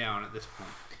weighing you down at this point.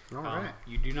 All right.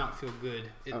 You do not feel good.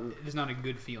 It is not a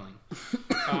good feeling.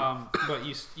 But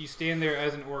you stand there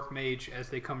as an orc mage as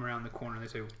they come around the corner. And they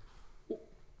say,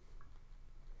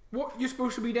 "What? You're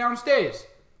supposed to be downstairs."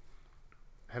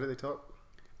 How do they talk?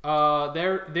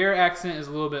 Their accent is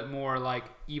a little bit more like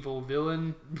evil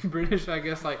villain British, I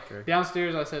guess. Like Okay.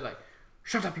 downstairs, I said like,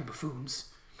 "Shut up, you buffoons."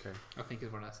 Okay. I think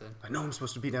is what I said. I know I'm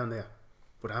supposed to be down there,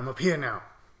 but I'm up here now,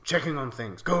 checking on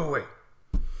things. Go away.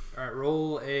 All right,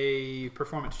 roll a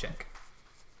performance check.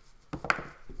 I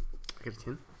get a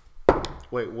 10.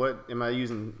 Wait, what? Am I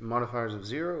using modifiers of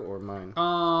 0 or mine?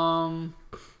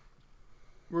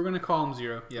 We're gonna call him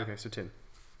 0. Yeah. Okay, so 10.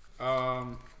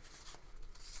 Sorry,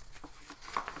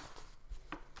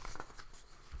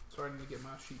 I need to get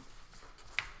my sheet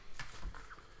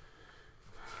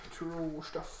to roll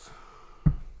stuff.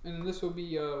 And then this will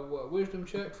be what, wisdom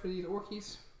check for these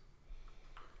orkies.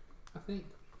 I think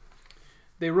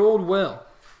they rolled well.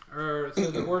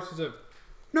 So the horse is a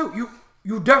no.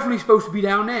 You're definitely supposed to be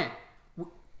down there.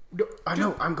 I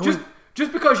know, I'm going.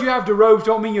 Just because you have the robes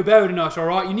don't mean you're better than us. All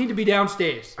right, you need to be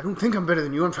downstairs. I don't think I'm better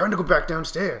than you. I'm trying to go back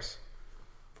downstairs.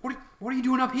 What are you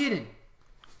doing up here then?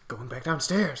 Going back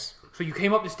downstairs. So you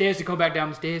came up the stairs to come back down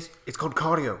the stairs? It's called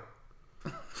cardio.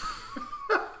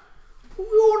 We're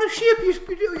on a ship.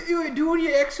 You're doing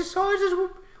your exercises.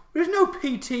 There's no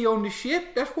PT on the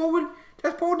ship. That's part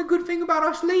of the good thing about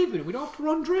us leaving. We don't have to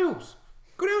run drills.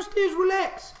 Go downstairs,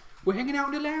 relax. We're hanging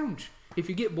out in the lounge. If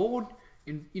you get bored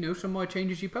and somebody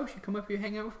changes your post, you come up here and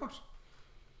hang out with us.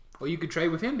 Or you could trade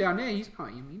with him down there. He's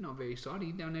not very sorry.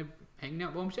 He's down there hanging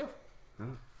out by himself.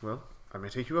 Oh, well, I may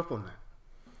take you up on that.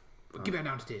 But get back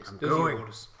downstairs. I'm Those are going. your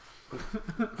orders.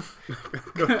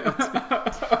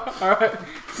 All right.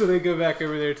 So they go back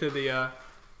over there to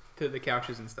the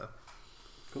couches and stuff.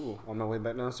 Cool. On my way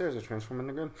back downstairs, I transform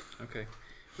into Grim. Okay.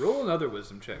 Roll another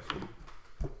wisdom check.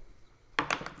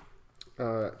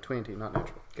 20, not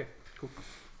natural. Okay, cool.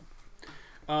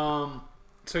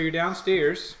 So you're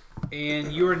downstairs,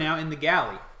 and you are now in the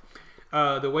galley.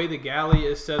 The way the galley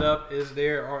is set up is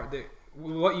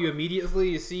what you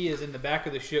immediately see is in the back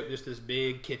of the ship, just this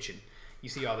big kitchen. You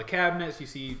see all the cabinets. You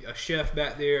see a chef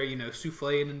back there,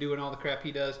 souffling and doing all the crap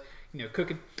he does,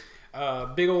 cooking.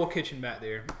 Big old kitchen back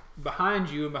there. Behind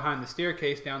you and behind the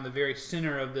staircase, down the very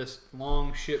center of this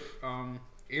long ship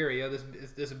area,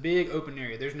 this big open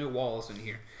area. There's no walls in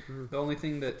here. The only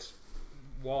thing that's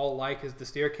wall-like is the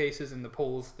staircases and the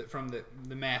poles from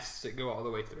the masts that go all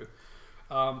the way through.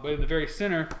 But in the very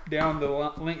center, down the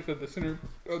length of the center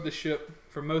of the ship,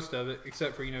 for most of it,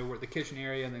 except for where the kitchen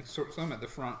area and then some at the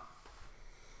front,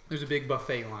 there's a big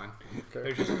buffet line.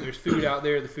 Okay. There's food out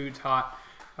there. The food's hot,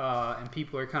 and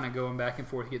people are kind of going back and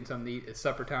forth getting something to eat. It's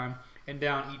supper time. And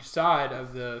down each side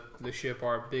of the ship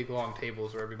are big long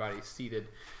tables where everybody's seated.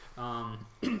 And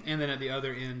then at the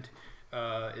other end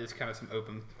is kind of some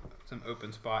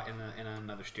open spot and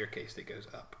another staircase that goes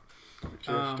up. Is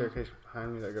there a staircase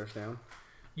behind me that goes down?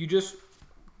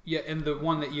 And the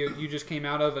one that you just came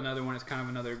out of, another one is kind of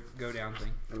another go down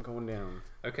thing. I'm going down.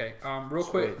 Okay, real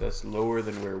quick. Wait, that's lower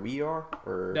than where we are,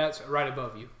 or That's right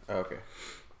above you. oh, okay.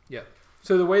 Yeah.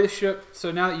 So the way the ship.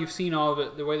 So now that you've seen all of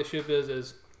it, the way the ship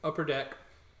is upper deck,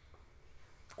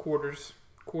 quarter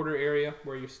area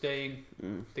where you're staying.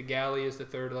 The galley is the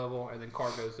third level, and then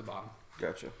cargo is the bottom.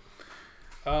 Gotcha.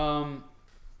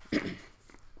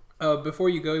 Before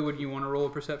you go, would you want to roll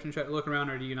a perception check to look around,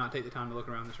 or do you not take the time to look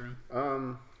around this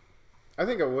room? I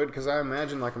think I would, because I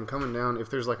imagine like I'm coming down. If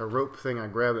there's like a rope thing, I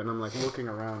grab it and I'm like looking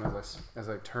around as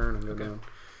I turn and go down.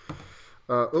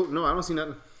 Oh no, I don't see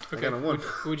nothing. Okay. I got a 1.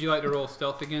 Would you like to roll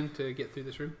stealth again to get through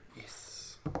this room?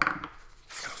 Yes. I got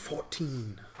a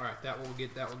 14. All right, that will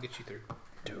get you through.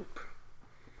 Dope.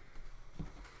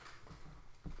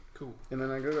 Cool. And then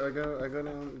I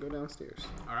go downstairs.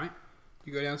 All right,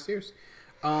 you go downstairs.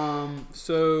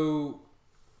 So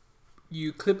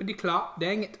you clippity clop.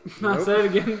 Dang it! I'll Nope. say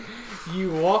it again.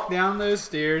 You walk down those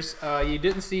stairs. You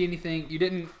didn't see anything. You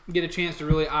didn't get a chance to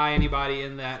really eye anybody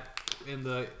in the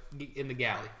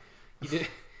galley.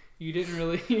 You didn't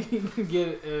really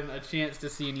get a chance to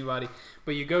see anybody.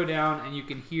 But you go down and you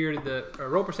can hear the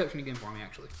roll perception again for me,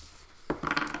 actually.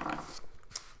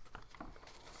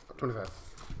 25.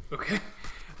 Okay.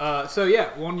 So yeah,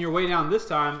 on your way down this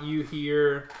time, you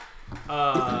hear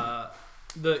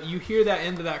you hear that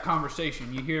end of that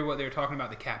conversation. You hear what they were talking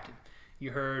about the captain.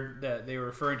 You heard that they were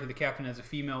referring to the captain as a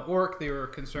female orc. They were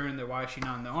concerned that why is she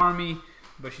not in the army,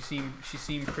 but she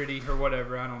seemed pretty or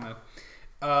whatever. I don't know.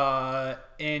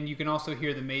 And you can also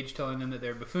hear the mage telling them that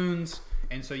they're buffoons,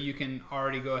 and so you can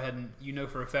already go ahead and you know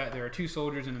for a fact there are 2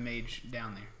 soldiers and a mage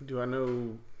down there. Do I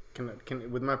know?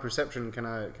 Can with my perception can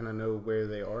I know where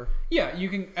they are? Yeah, you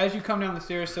can as you come down the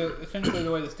stairs. So essentially,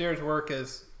 the way the stairs work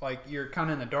is like you're kind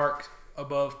of in the dark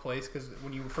above place because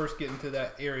when you first get into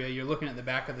that area, you're looking at the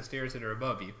back of the stairs that are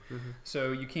above you. Mm-hmm.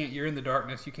 So you're in the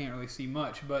darkness. You can't really see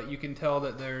much, but you can tell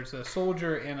that there's a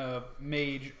soldier and a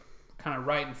mage kind of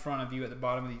right in front of you at the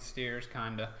bottom of these stairs,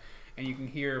 kind of, and you can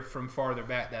hear from farther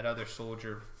back that other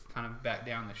soldier kind of back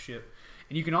down the ship,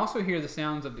 and you can also hear the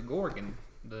sounds of the Gorgon.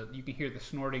 You can hear the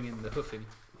snorting and the hoofing.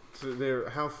 So they're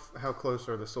how close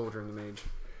are the soldier and the mage?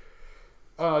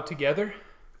 Together.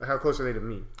 How close are they to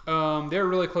me? They're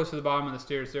really close to the bottom of the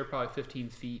stairs. They're probably 15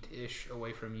 feet ish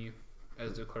away from you,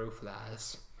 as the crow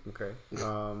flies. Okay.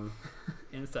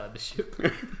 Inside the ship.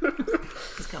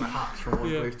 It's kind of hops from one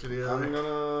place to the other. I'm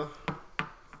gonna.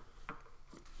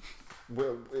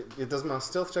 Well, does my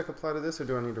stealth check apply to this, or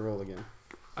do I need to roll again?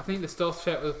 I think the stealth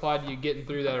check was applied to you getting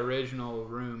through that original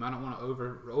room. I don't want to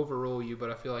overrule you, but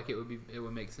I feel like it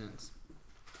would make sense.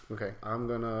 Okay, I'm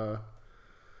gonna.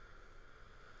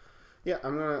 Yeah,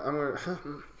 I'm gonna.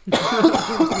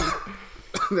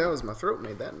 That was my throat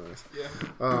made that noise. Yeah.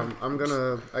 I'm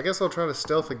gonna. I guess I'll try to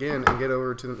stealth again and get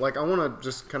over to the. Like, I want to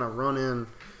just kind of run in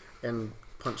and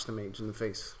punch the mage in the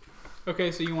face.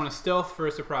 Okay, so you want to stealth for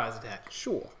a surprise attack.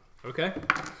 Sure. Okay.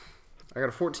 I got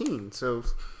a 14, so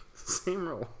same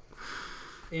roll.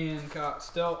 And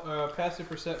stealth passive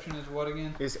perception is what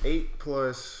again? It's 8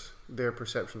 plus their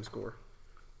perception score.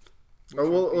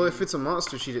 Well, if it's a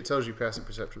monster sheet, it tells you passive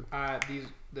perception.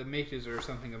 The mages are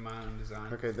something of my own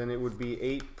design. Okay, then it would be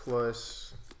 8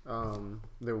 plus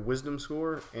their wisdom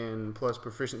score and plus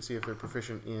proficiency if they're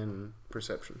proficient in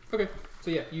perception. Okay, so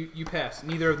yeah, you pass.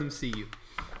 Neither of them see you.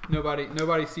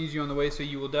 Nobody sees you on the way, so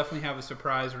you will definitely have a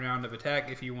surprise round of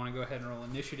attack if you want to go ahead and roll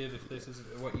initiative if this is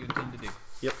what you intend to do.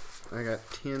 Yep, I got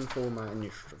 10 for my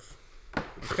initiative.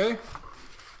 Okay,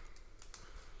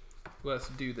 let's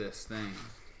do this thing.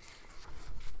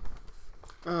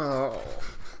 Oh.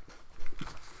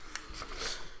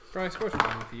 Bryce, what's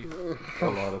wrong with you? A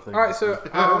lot of things. All right, so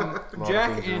of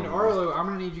Jack things and going on. Arlo, I'm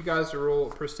going to need you guys to roll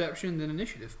perception then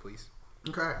initiative, please.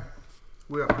 Okay.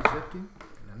 We are perceptive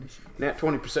and initiative. Nat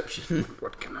 20 perception.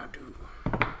 What can I do?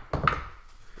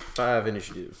 5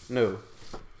 initiative. No.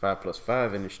 5 plus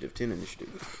 5 initiative. 10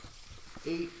 initiative.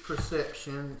 8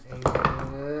 perception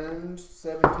and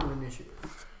 17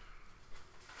 initiative.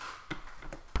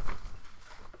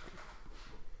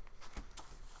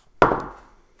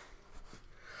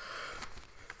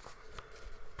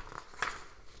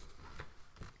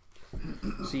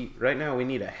 See, right now we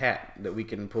need a hat that we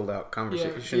can pull out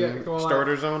conversation go on.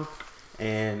 starters on,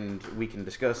 and we can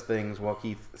discuss things while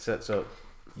Keith sets up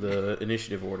the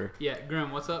initiative order. Yeah,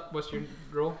 Grim, what's up? What's your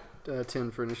roll?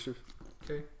 10 for initiative.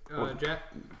 Okay,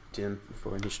 Jack, 10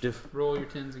 for initiative. roll your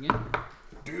 10s again.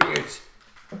 Do it.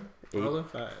 8. Arlo?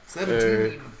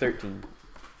 17. 13.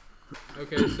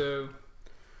 Okay, so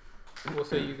we'll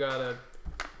say you got a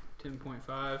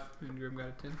 10.5 and Grim got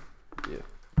a 10. Yeah.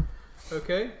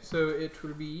 Okay, so it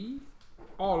will be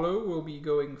Arlo will be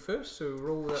going first, so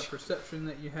roll that perception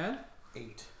that you had.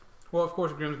 8. Well, of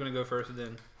course, Grim's going to go first, and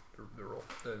then the roll,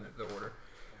 the order.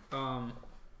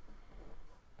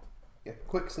 Yeah,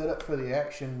 quick setup for the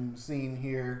action scene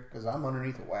here because I'm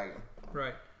underneath a wagon.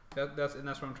 Right. That's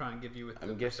what I'm trying to give you with.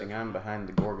 I'm guessing I'm behind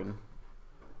the Gorgon.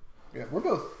 Yeah, we're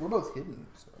both hidden.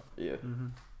 So. Yeah. Mm-hmm.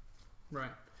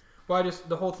 Right. Well,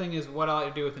 the whole thing is what I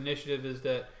like to do with initiative is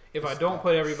that if I don't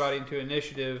put everybody into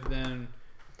initiative, then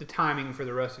the timing for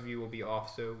the rest of you will be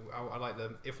off. So I like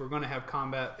if we're going to have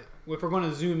combat, if we're going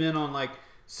to zoom in on like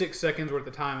 6 seconds worth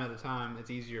of time at a time, it's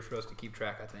easier for us to keep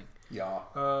track, I think. Yeah.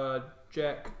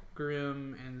 Jack,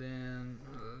 Grim, and then...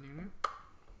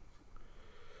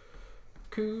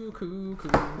 Coo.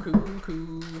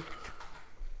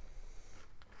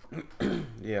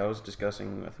 Yeah, I was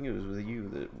discussing, I think it was with you,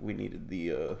 that we needed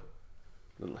the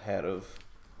little hat of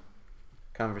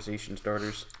conversation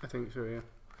starters. I think so, yeah.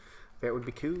 That would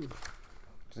be cool.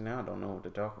 So now I don't know what to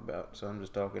talk about, so I'm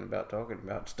just talking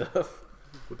about stuff.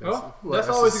 Well, that's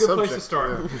always a good place to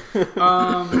start.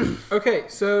 Yeah. Okay,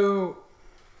 so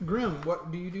Grim,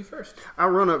 what do you do first? I'll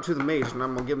run up to the mage and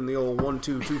I'm going to give him the old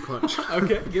 1-2-2 punch.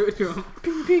 Okay, give it to him.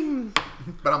 Ping, ping.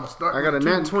 But I'm gonna start. I got a with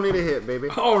nat 2. 20 to hit, baby.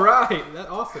 All right, that's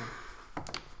awesome.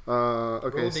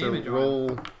 Okay, Roll so damage on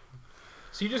roll.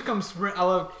 So you just come sprint. I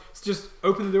love just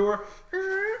open the door.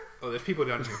 Oh, there's people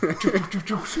down here.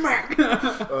 Smack.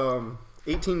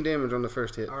 18 damage on the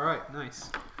first hit. All right,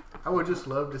 nice. I would just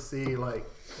love to see like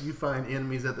you find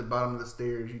enemies at the bottom of the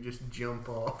stairs. You just jump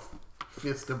off,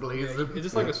 fist ablazing. Is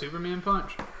this like a Superman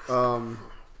punch? Well,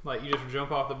 Like you just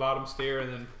jump off the bottom stair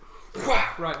and then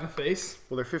right in the face?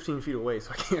 they're 15 feet away,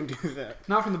 so I can't do that.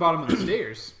 Not from the bottom of the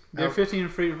stairs. They're Oh. 15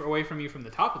 feet away from you from the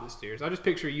top of the stairs. I just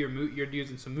picture you're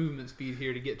using some movement speed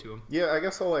here to get to them. Yeah, I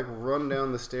guess I'll like run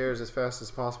down the stairs as fast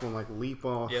as possible and like leap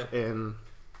off Yeah. and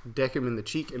deck him in the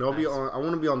cheek. And I'll be Nice. on. I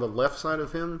want to be on the left side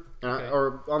of him, and Okay.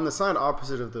 or on the side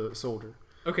opposite of the soldier.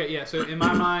 Okay, yeah. So in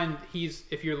my mind,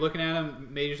 if you're looking at him,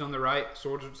 mages on the right,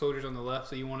 soldiers on the left.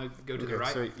 So you want to go to the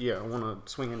right. So yeah, I want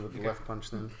to swing in with the Okay. left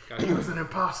punch then. Gotcha. He was an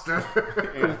imposter.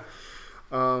 Yeah.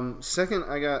 Second,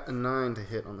 I got a 9 to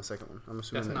hit on the second one. I'm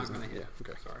assuming That's that not is going to hit. Yeah.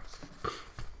 Okay. Sorry.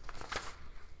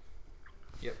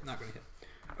 Yep, not going to hit.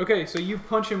 Okay, so you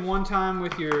punch him one time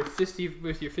with your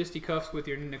fisticuffs with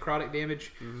your necrotic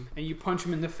damage, and you punch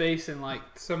him in the face, and like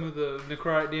some of the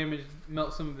necrotic damage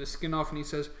melts some of his skin off, and he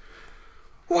says,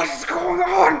 "What is going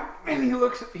on?" And he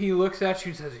looks at you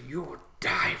and says, "You will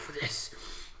die for this."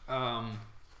 And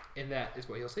that is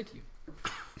what he'll say to you.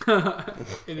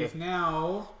 It is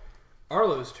now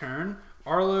Arlo's turn.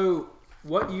 Arlo,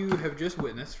 what you have just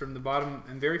witnessed from the bottom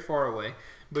and very far away,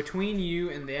 between you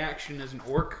and the action is an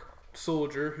orc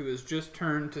soldier who has just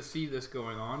turned to see this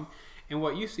going on. And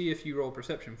what you see, if you roll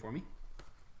perception for me,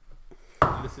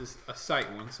 this is a sight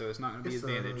one, so it's not going to be It's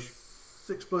advantage.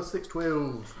 6 + 6 =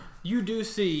 12. You do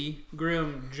see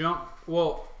Grim jump.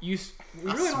 Well, you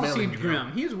really don't smell see him Grim.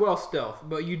 jump. He's well stealth,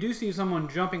 but you do see someone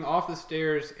jumping off the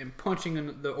stairs and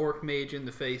punching the orc mage in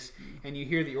the face, and you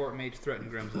hear the orc mage threaten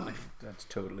Grim's life. That's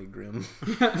totally grim.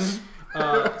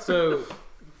 So,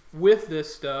 with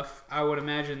this stuff, I would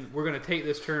imagine we're going to take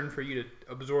this turn for you to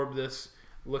absorb this,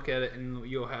 look at it, and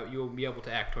you'll be able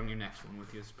to act on your next one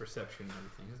with your perception and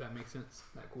everything. Does that make sense? Is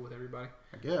that cool with everybody?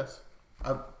 I guess.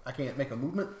 I can't make a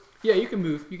movement. Yeah, you can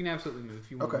move. You can absolutely move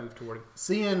if you want to Okay. move toward it.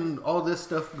 Seeing all this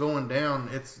stuff going down,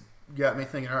 it's got me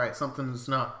thinking. All right, something's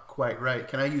not quite right.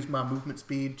 Can I use my movement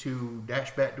speed to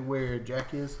dash back to where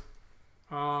Jack is?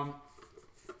 You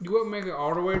wouldn't make it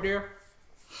all the way there.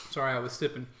 Sorry, I was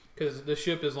sipping because the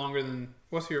ship is longer than.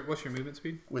 What's your movement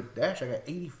speed? With dash, I got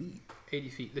 80 feet. 80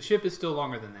 feet. The ship is still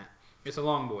longer than that. It's a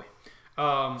long boy. So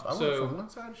I went from one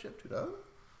side of the ship to the other.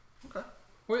 Okay.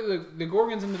 Wait, the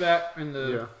Gorgon's in the back and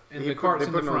the cart's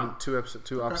in the front. Two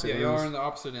opposite Yeah, y'all are in ends. the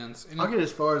opposite ends. And I'll get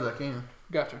as far as I can.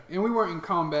 Gotcha. And we weren't in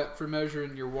combat for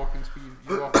measuring your walking speed.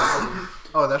 Your walking speed.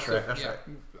 Oh, that's So, right. That's yeah.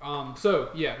 right. So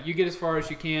yeah, you get as far as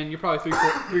you can. You're probably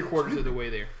three quarters of the way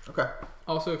there. Okay.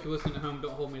 Also, if you're listening at home,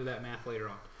 don't hold me to that math later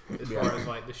on. As Yeah. far as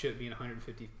like the ship being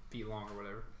 150 feet long or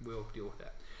whatever, we'll deal with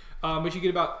that. But you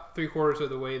get about 3/4 of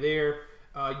the way there.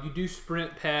 You do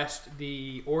sprint past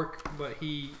the orc, but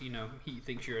he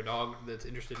thinks you're a dog that's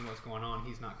interested in what's going on.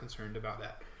 He's not concerned about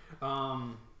that.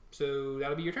 So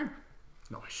that'll be your turn.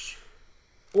 Nice.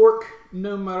 Orc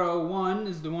numero 1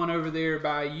 is the one over there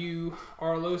by you,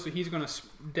 Arlo. So he's going to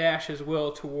dash as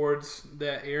well towards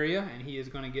that area, and he is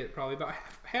going to get probably about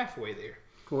halfway there.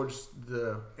 Towards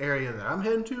the area that I'm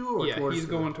heading to, or Yeah, towards he's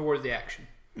going towards the action.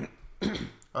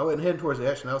 I wasn't heading towards the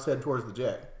action. I was heading towards the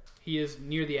Jack. He is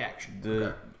near the action. The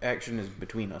Okay. action is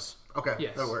between us. Okay.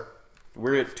 Yes. That'll work.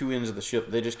 We're at two ends of the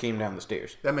ship. They just came down the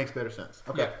stairs. That makes better sense.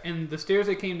 Okay. Yeah, and the stairs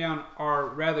they came down are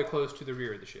rather close to the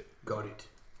rear of the ship. Got it.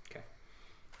 Okay.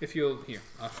 If you'll here,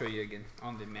 I'll show you again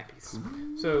on the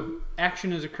mappies. So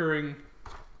action is occurring.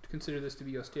 Consider this to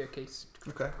be your staircase.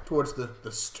 Okay. Towards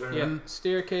the stern. Yeah,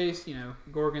 staircase.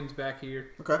 Gorgon's back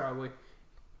here. Okay. Probably.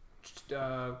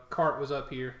 Cart was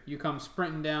up here. You come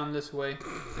sprinting down this way,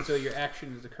 and so your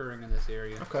action is occurring in this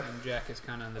area. Okay. And Jack is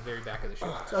kind of in the very back of the ship.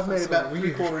 So I've made about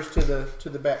 3/4 to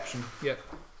the baction. Yep.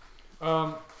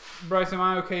 Bryce, am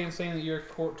I okay in saying that you're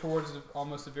towards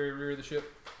almost the very rear of the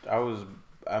ship? I was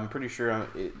I'm pretty sure.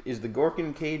 Is the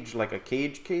Gorkin cage like a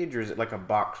cage, or is it like a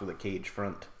box with a cage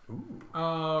front?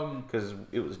 Because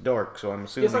it was dark, so I'm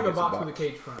assuming it's like a box with a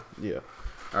cage front. Yeah.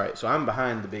 All right, so I'm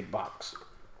behind the big box.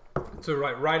 So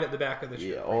right at the back of the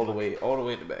ship. Yeah, all the way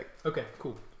at the back. Okay,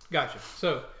 cool. Gotcha.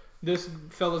 So this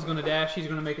fella's going to dash. He's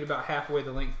going to make it about halfway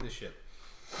the length of the ship.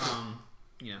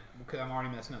 You know, because I'm already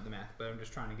messing up the math, but I'm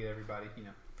just trying to get everybody, you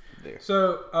know. There.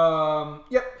 So,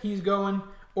 yep, he's going.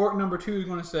 Orc number 2 is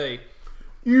going to say,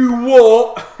 "You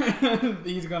what?"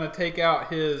 He's going to take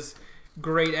out his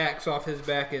great axe off his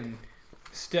back and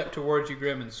step towards you,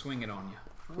 Grim, and swing it on you.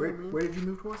 Where did you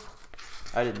move towards?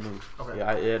 I didn't move. Okay.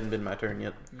 Yeah, it hadn't been my turn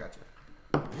yet. Gotcha.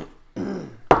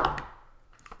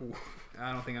 Ooh,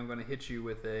 I don't think I'm going to hit you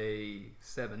with a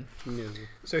 7. No.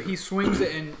 So he swings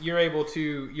it, and you're able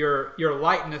to your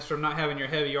lightness from not having your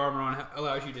heavy armor on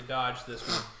allows you to dodge this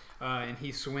one. And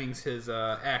he swings his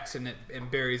axe and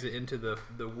buries it into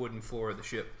the wooden floor of the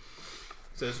ship.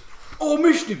 Says, "Oh,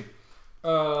 missed him."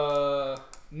 Now,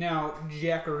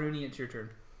 Jackaroonie, it's your turn.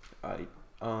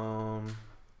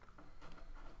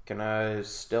 Can I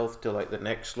stealth to like the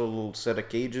next little set of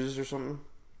cages or something?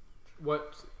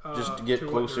 What? Just to get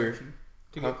what closer. direction?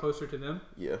 To get closer to them?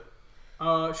 Yeah.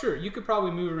 Sure. You could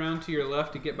probably move around to your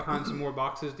left to get behind some more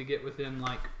boxes to get within,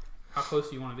 like, how close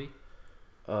do you want to be?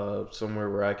 Somewhere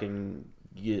where I can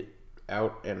get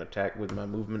out and attack with my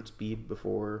movement speed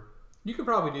before. You could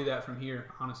probably do that from here,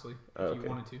 honestly, if Okay. you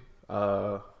wanted to.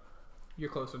 You're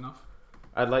close enough.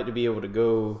 I'd like to be able to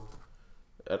go.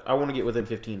 I want to get within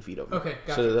 15 feet of them. Okay,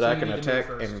 gotcha. So that So I you can need to move attack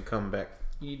first. and come back.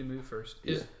 You need to move first.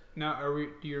 Yeah. Now,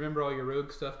 do you remember all your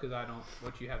rogue stuff? Because I don't.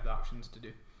 What you have the options to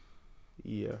do.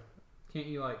 Yeah. Can't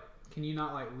you Can you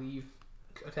not leave,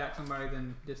 attack somebody,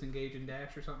 then disengage and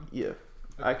dash or something? Yeah.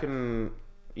 Okay. I can.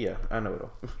 Yeah, I know it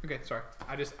all. Okay, sorry.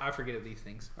 I forget of these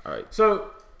things. All right.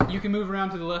 So you can move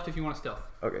around to the left if you want to stealth.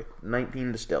 Okay.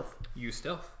 19 to stealth. Use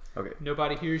stealth. Okay.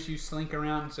 Nobody hears you slink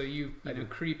around, so you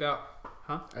creep out.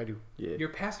 Huh? I do. Yeah. Your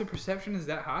passive perception is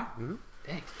that high? Mhm.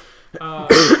 Dang.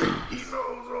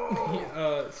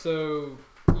 So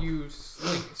you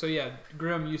slink. So yeah,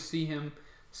 Grim, you see him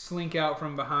slink out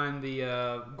from behind the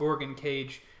Gorgon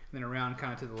cage, and then around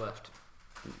kind of to the left.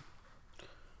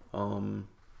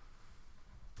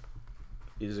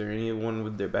 Is there anyone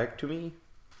with their back to me?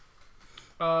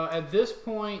 At this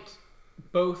point,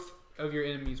 both of your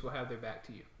enemies will have their back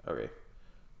to you. Okay.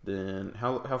 Then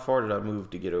how far did I move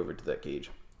to get over to that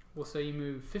cage? We'll say you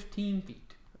move 15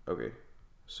 feet. Okay.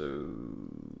 So.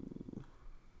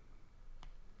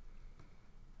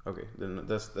 Okay, then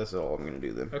that's all I'm gonna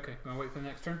do then. Okay, wanna wait for the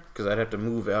next turn? Because I'd have to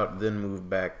move out, then move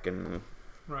back, and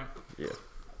Right. yeah.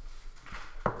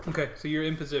 Okay, so you're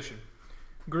in position.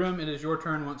 Grim, it is your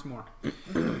turn once more.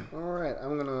 Alright,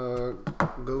 I'm gonna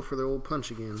go for the old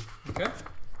punch again. Okay?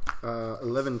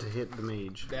 11 to hit the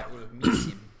mage. That would have missed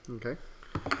him. Okay.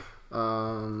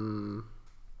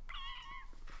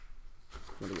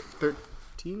 What do I get?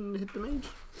 13 to hit the mage?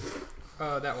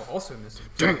 That will also miss him.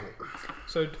 Dang it.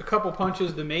 So a couple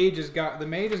punches. The mage has got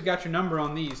your number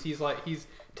on these. He's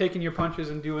taking your punches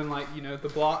and doing the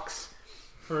blocks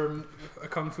for a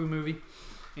kung fu movie,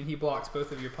 and he blocks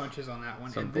both of your punches on that one.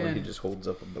 At some And point then he just holds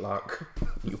up a block.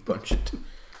 You punch it.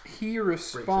 he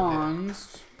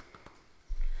responds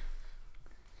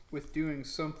with doing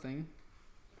something.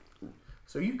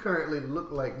 So you currently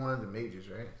look like one of the mages,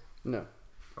 right? No.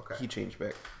 Okay. He changed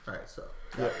back. All right. So.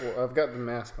 Yeah, well, I've got the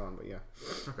mask on, but yeah.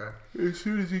 Okay. As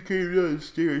soon as he came down the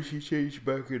stairs, he changed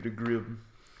back into Grim.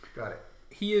 Got it.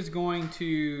 He is going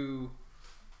to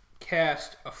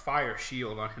cast a fire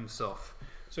shield on himself.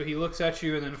 So he looks at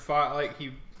you and then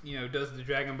he does the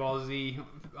Dragon Ball Z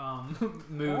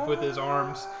move with his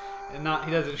arms, and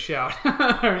he doesn't shout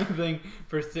or anything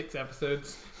for 6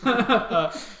 episodes.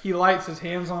 He lights his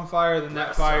hands on fire, then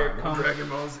that fire comes Dragon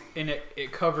Ball Z. and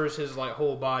it covers his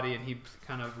whole body, and he's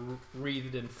kind of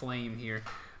wreathed in flame here.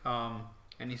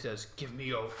 And he says, "Give me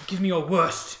your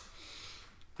worst."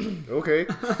 Okay.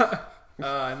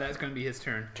 And that's going to be his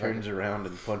turn. Turns around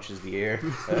and punches the air.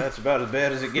 That's about as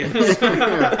bad as it gets.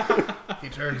 He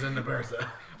turns into Bertha.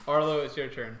 Arlo, it's your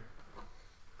turn.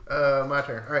 My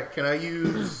turn. All right. Can I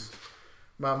use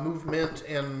my movement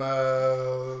and my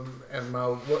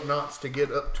whatnots to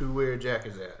get up to where Jack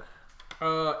is at?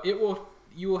 You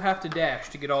will have to dash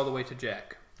to get all the way to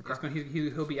Jack. Okay.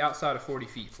 He'll be outside of 40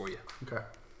 feet for you. Okay.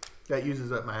 That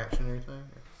uses up my action and everything?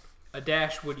 A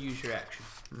dash would use your action.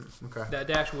 Okay. That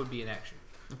dash would be an action.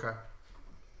 Okay.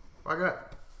 Well, I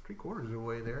got 3/4 of the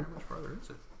way there. How much farther is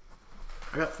it?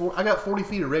 I got 40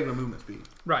 feet of regular movement speed.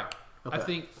 Right. Okay. I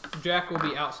think Jack will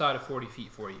be outside of 40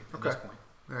 feet for you at this point.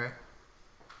 All right.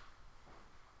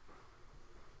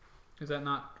 Is that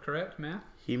not correct, Matt?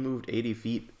 He moved 80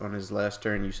 feet on his last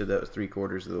turn. You said that was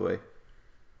 3/4 of the way.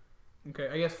 Okay,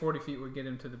 I guess 40 feet would get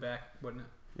him to the back, wouldn't it?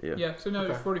 Yeah. Yeah, so no,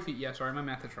 Okay. 40 feet. Yeah, sorry, my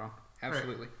math is wrong.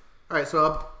 Absolutely. All right,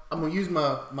 so I'm gonna use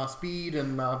my speed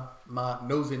and my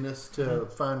nosiness to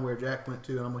find where Jack went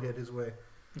to, and I'm gonna head his way.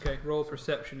 Okay, roll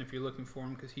perception if you're looking for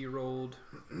him, because he rolled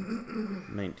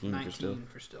 19 for still. 19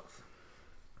 for stealth.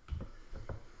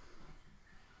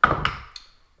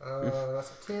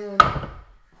 That's a 10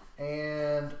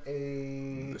 and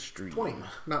a The stream. 20.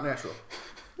 Not natural.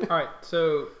 All right,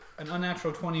 so an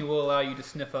unnatural 20 will allow you to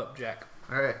sniff up Jack.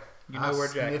 All right. You know where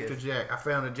Jack sniffed is. a Jack. I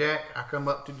found a Jack. I come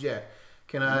up to Jack.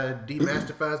 Can I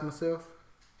demastifize myself?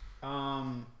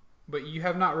 But you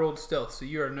have not rolled stealth, so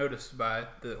you are noticed by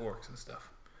the orcs and stuff.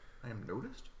 I am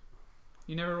noticed.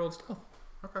 You never rolled stealth.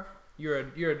 Okay.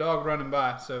 You're a dog running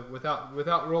by, so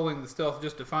without rolling the stealth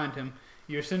just to find him,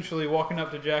 you're essentially walking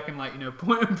up to Jack and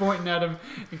pointing at him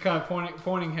and kind of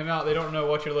pointing him out. They don't know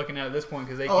what you're looking at this point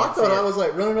because they Oh, I can't see thought I it. was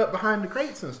like running up behind the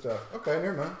crates and stuff. Okay,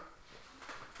 never mind.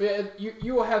 But yeah,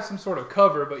 you will have some sort of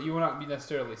cover, but you will not be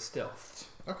necessarily stealthed.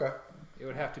 Okay. It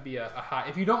would have to be a high.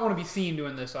 If you don't want to be seen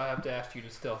doing this, I have to ask you to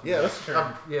stealth. Yeah, next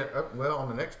that's turn. well on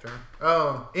the next turn.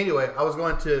 Anyway, I was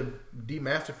going to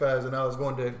demastifize and I was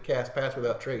going to cast Pass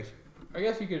Without Trace. I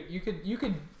guess you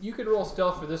could roll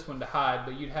stealth for this one to hide,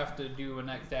 but you'd have to do a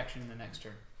next action in the next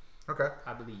turn. Okay.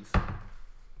 I believe.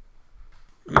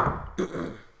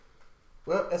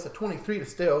 Well, that's a 23 to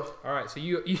stealth. All right, so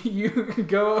you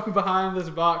go behind this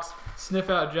box, sniff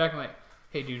out Jack, and like,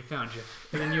 hey dude, found you,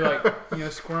 and then you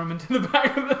squirm into the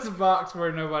back of this box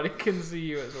where nobody can see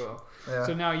you as well. Yeah.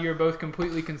 So now you're both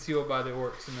completely concealed by the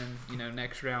orcs, and then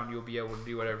next round you'll be able to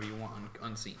do whatever you want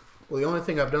unseen. Well, the only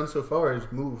thing I've done so far is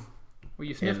move. Well,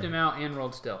 you sniffed him out and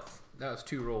rolled stealth. That was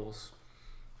 2 rolls.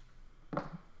 A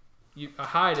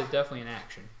hide is definitely an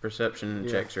action. Perception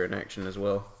checks are an action as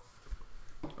well.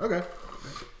 Okay.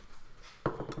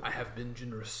 I have been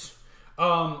generous.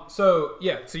 So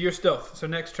you're stealth. So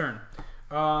next turn.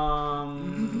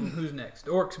 Who's next?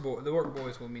 The orc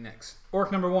boys will be next.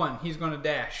 Orc number 1, he's going to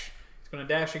dash. He's going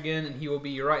to dash again, and he will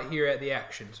be right here at the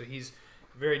action. So he's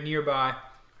very nearby,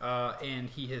 and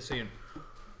he is saying,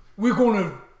 We're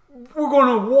gonna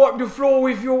wipe the floor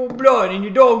with your blood, and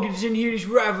your dog gets in here. This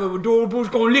rather adorable's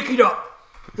gonna lick it up,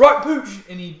 right, Pooch?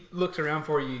 And he looks around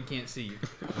for you and can't see you.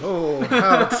 Oh,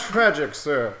 how tragic,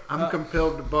 sir. I'm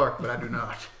compelled to bark, but I do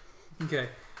not. Okay.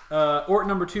 Orc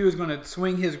number 2 is going to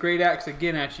swing his great axe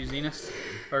again at you, Zenus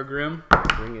or Grim.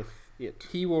 Bringeth it.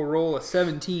 He will roll a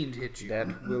 17 to hit you.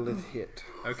 That willeth hit.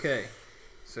 Okay.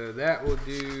 So that will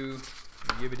do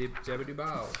yibbity zabbity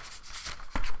bow.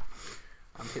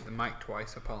 I'm hit the mic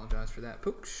twice. I apologize for that.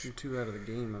 Pooch. You're 2 out of the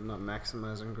game. I'm not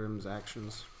maximizing Grimm's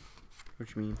actions.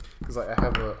 What you mean? Because I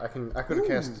could have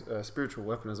cast a spiritual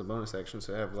weapon as a bonus action,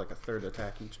 so I have like a 3rd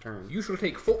attack each turn. You shall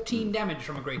take 14 damage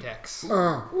from a great axe.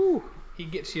 Ooh. He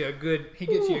gets you a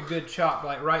good chop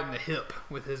like right in the hip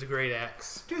with his great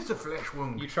axe. Just a flesh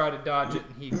wound. You try to dodge it,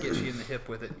 and he gets you in the hip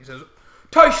with it. He says,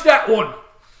 "Taste that one."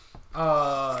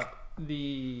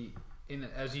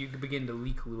 As you begin to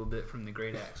leak a little bit from the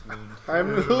great axe wound.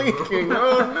 I'm leaking.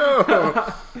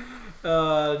 Oh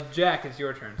no! Jack, it's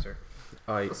your turn, sir.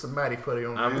 Alright. What's the mighty putty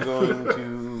on I'm there? going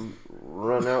to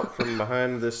run out from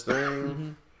behind this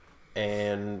thing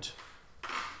and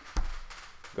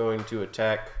going to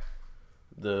attack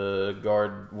the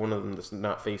guard, one of them that's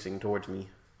not facing towards me.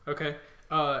 Okay.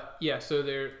 So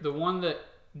the one that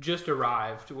just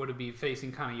arrived would be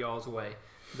facing kind of y'all's way.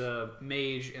 The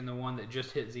mage and the one that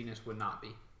just hit Zenus would not be.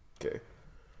 Okay.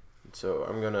 So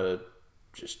I'm going to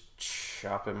just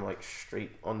chop him like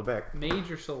straight on the back.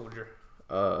 Mage or soldier?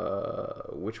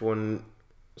 Which one?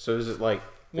 So is it like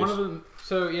One of them.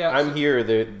 So yeah. I'm here.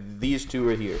 These 2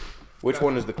 are here. Which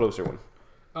one is the closer one?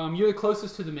 You're the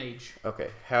closest to the mage. Okay.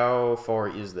 How far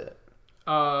is that?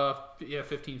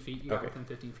 15 feet. You got within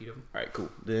 15 feet of him. All right, cool.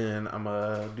 Then I'm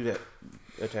gonna do that.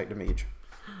 Attack the mage.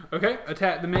 Okay.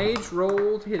 Attack the mage.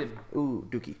 Roll to hit him. Ooh,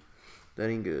 dookie. That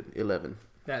ain't good. 11.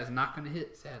 That is not going to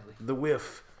hit, sadly. The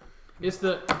whiff. It's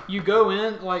you go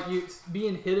in, like, you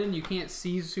being hidden, you can't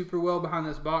see super well behind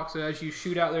this box, so as you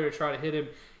shoot out there to try to hit him,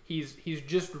 he's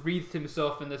just wreathed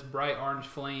himself in this bright orange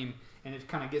flame, and it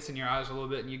kind of gets in your eyes a little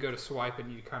bit, and you go to swipe,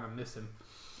 and you kind of miss him.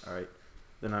 All right.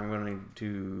 Then I'm going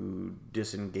to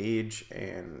disengage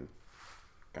and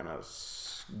kind of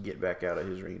get back out of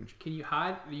his range. Can you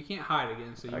hide? You can't hide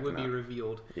again, so you would be cannot.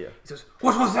 revealed. Yeah. He says,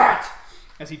 "What was that?"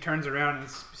 As he turns around and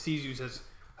sees you, says,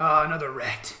 "Another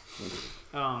rat."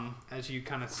 As you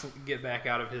kind of get back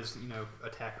out of his,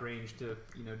 attack range to,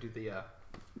 do the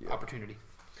opportunity.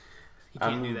 He I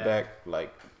can't do moved that. back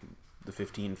like the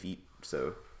 15 feet,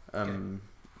 so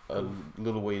A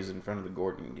little ways in front of the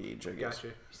Gorgon gauge, I guess.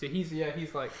 Gotcha. So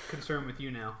he's like concerned with you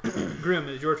now. Grim,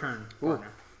 it's your turn, partner.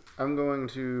 I'm going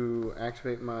to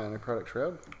activate my necrotic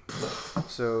shroud.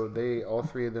 So all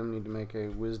three of them need to make a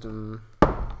wisdom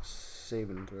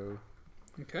saving throw.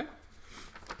 Okay.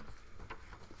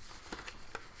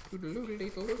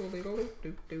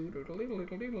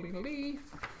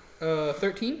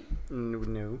 13?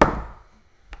 No.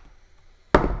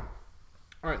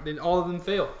 Alright, then all of them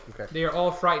fail. Okay. They are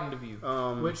all frightened of you.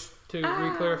 Which, to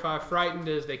re-clarify, frightened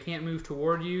is they can't move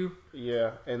toward you.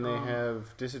 Yeah, and they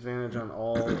have disadvantage on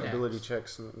all ability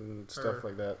checks and stuff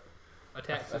like that.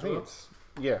 Attacks I as think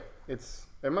well?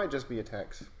 it might just be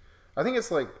attacks. I think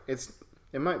it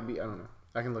might be, I don't know.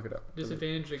 I can look it up.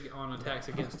 Disadvantage on attacks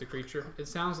against the creature. That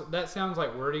sounds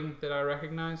like wording that I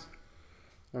recognize.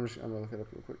 I'm gonna look it up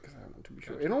real quick because I want to be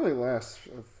sure. It only lasts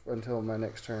until my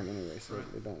next turn anyway, so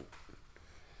it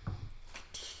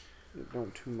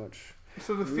don't too much.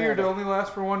 So the fear only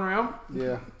lasts for one round?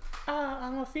 Yeah.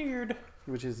 I'm afeared.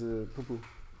 Which is a poo-poo.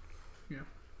 Yeah.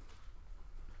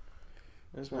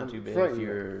 That's not too bad frightened. if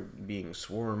you're being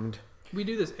swarmed. We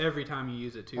do this every time you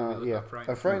use it too. We look up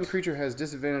frightened. A frightened creature has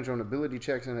disadvantage on ability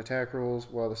checks and attack rolls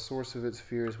while the source of its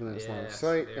fear is within its line of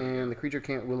sight, and the creature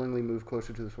can't willingly move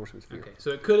closer to the source of its fear. Okay,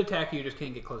 so it could attack you, just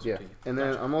can't get closer to you. And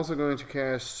then I'm also going to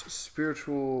cast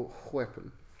Spiritual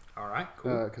Weapon. Alright,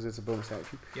 cool. Because it's a bonus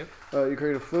action. Yep. You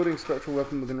create a floating spectral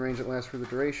weapon within range that lasts for the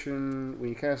duration. When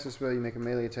you cast this spell, you make a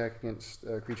melee attack against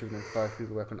a creature within 5 feet of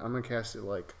the weapon. I'm going to cast it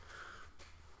like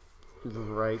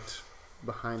right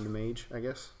behind the mage, I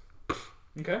guess.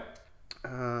 Okay.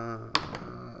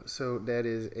 So that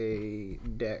is a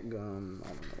Datgum. I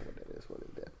don't know what that is. What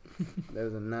is that? That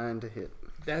is a 9 to hit.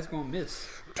 That's gonna miss.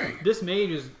 This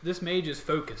mage is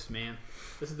focused, man.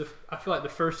 This is I feel like the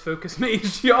first focused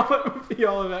mage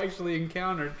y'all have actually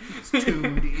encountered.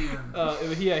 Tuned in.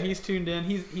 Yeah, he's tuned in.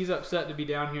 He's upset to be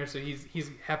down here, so he's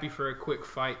happy for a quick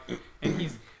fight.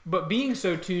 And but being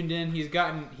so tuned in, he's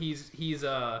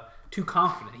too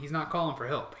confident. He's not calling for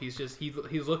help. He's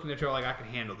looking at you like, I can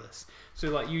handle this. So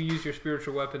like you use your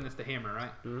spiritual weapon, it's the hammer,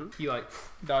 right? Mm-hmm. He like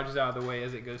dodges out of the way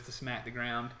as it goes to smack the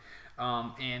ground.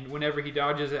 And whenever he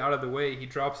dodges out of the way, he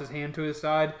drops his hand to his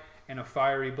side, and a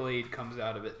fiery blade comes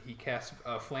out of it. He casts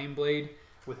a flame blade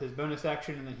with his bonus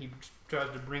action, and then he tries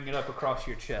to bring it up across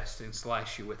your chest and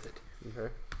slash you with it.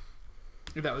 Okay.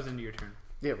 If that was into your turn.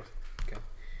 Yeah. Okay.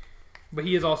 But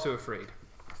he is also afraid.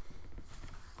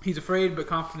 He's afraid but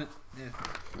confident. Yeah.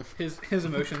 His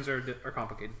emotions are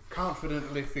complicated.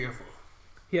 Confidently fearful.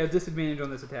 He has disadvantage on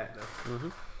this attack, though.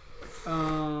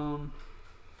 Mm-hmm.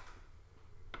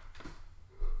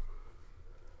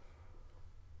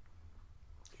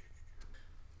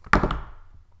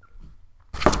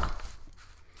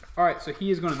 All right, so he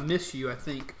is going to miss you, I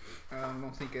think. I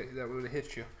don't think that would have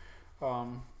hit you.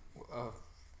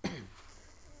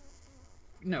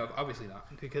 No, obviously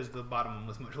not, because the bottom one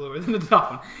was much lower than the top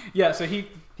one. Yeah, so he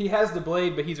has the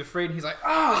blade, but he's afraid, and he's like,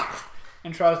 ah!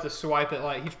 And tries to swipe it,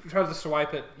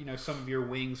 some of your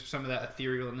wings or some of that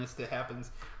etherealness that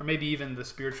happens, or maybe even the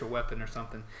spiritual weapon or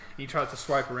something. And he tries to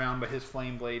swipe around, but his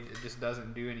flame blade, it just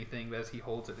doesn't do anything as he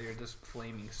holds it there, this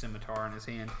flaming scimitar in his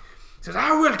hand. He says,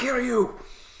 I will kill you!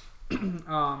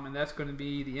 And that's going to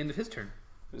be the end of his turn.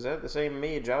 Is that the same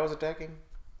mage I was attacking?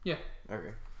 Yeah.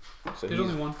 Okay. So there's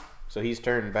only one. So he's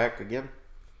turned back again?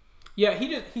 Yeah,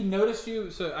 he noticed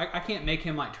you, so I can't make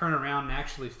him like turn around and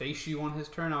actually face you on his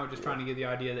turn. I was just trying to get the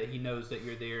idea that he knows that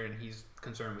you're there and he's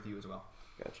concerned with you as well.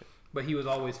 Gotcha. But he was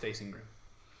always facing Grim.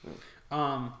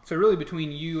 So really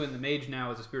between you and the mage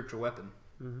now is a spiritual weapon.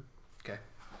 Mm-hmm. Okay.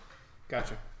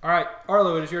 Gotcha. All right,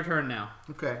 Arlo, it is your turn now.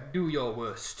 Okay. Do your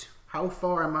worst. How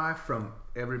far am I from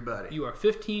everybody? You are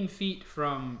 15 feet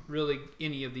from really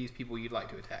any of these people you'd like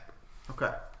to attack.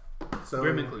 Okay. So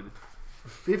Grim included.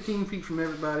 15 feet from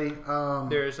everybody.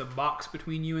 There's a box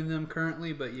between you and them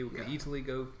currently, but you can easily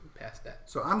go past that.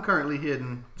 So I'm currently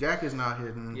hidden. Jack is not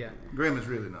hidden. Yeah. Grim is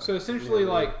really not. So essentially,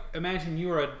 imagine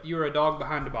you're a dog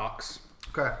behind a box.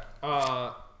 Okay.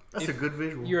 That's a good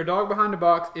visual. You're a dog behind a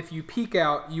box. If you peek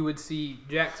out, you would see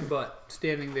Jack's butt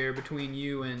standing there between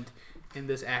you and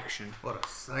this action. What a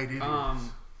sight it is.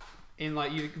 In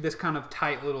this kind of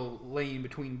tight little lane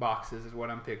between boxes is what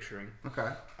I'm picturing.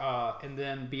 Okay. And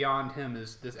then beyond him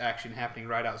is this action happening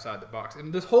right outside the box.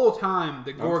 And this whole time,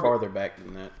 the Gorgon... I'm farther back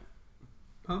than that.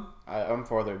 Huh? I'm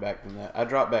farther back than that. I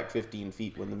dropped back 15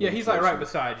 feet when the... Yeah, he's like right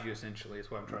beside you, essentially,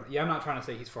 is what I'm trying to... Yeah, I'm not trying to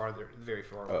say he's very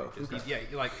far away.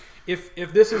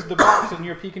 If this is the box and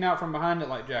you're peeking out from behind it,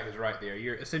 like Jack is right there.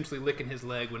 You're essentially licking his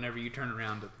leg whenever you turn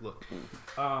around to look.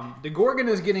 The Gorgon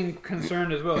is getting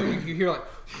concerned as well. You hear like...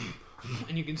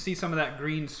 and you can see some of that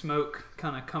green smoke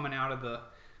kind of coming out of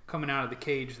the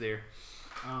cage there.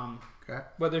 Okay.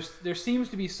 But there seems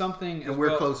to be something. And as we're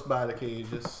well. close by the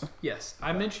cages. Yes,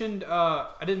 I mentioned. I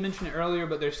didn't mention it earlier,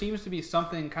 but there seems to be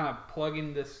something kind of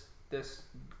plugging this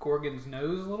Gorgon's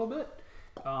nose a little bit.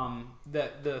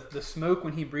 That the smoke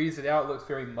when he breathes it out looks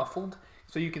very muffled,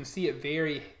 so you can see it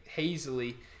very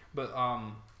hazily. But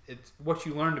it's what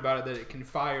you learned about it, that it can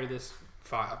fire this.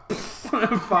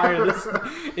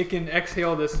 It can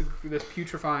exhale this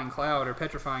putrefying cloud or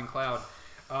petrifying cloud.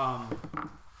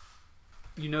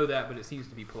 You know that, but it seems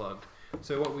to be plugged.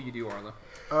 So what will you do, Arlo?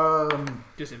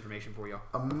 Just information for y'all.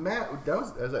 That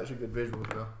was actually good visuals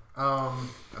though.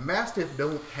 A Mastiff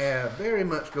don't have very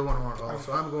much going on at all,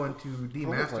 so I'm going to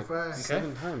demastify.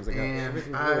 7 times. I got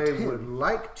everything And below I 10. would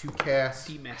like to cast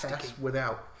Demasticate. Pass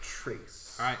Without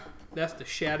Trace. All right, that's the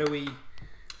shadowy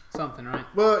something, right?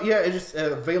 Well, yeah, it just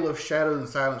a veil of shadow and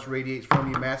silence radiates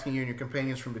from you, masking you and your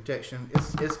companions from detection.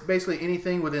 It's basically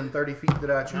anything within 30 feet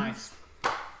that I choose. Nice.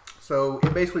 So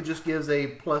it basically just gives a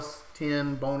plus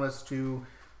 10 bonus to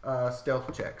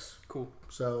stealth checks. Cool.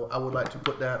 So I would like to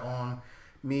put that on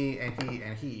me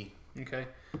and he. Okay.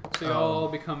 So y'all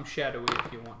become shadowy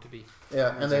if you want to be.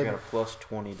 Yeah, and I they got a plus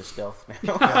 20 to stealth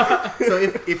now. so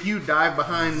if you dive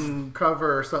behind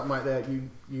cover or something like that,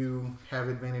 you have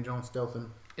advantage on stealthing.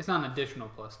 It's not an additional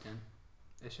plus 10.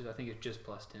 It's just, I think it's just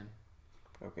plus 10.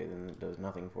 Okay, then it does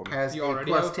nothing for me. Has You a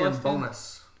already plus have a 10 plus 10?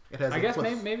 bonus. It has. I a guess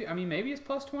plus, maybe it's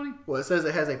plus 20. Well, it says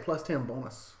it has a plus 10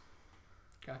 bonus.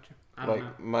 Gotcha. I don't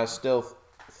Like, know. my stealth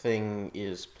thing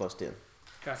is plus 10.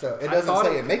 Gotcha. So it I doesn't thought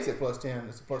say it makes it plus 10.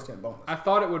 It's a plus 10 bonus. I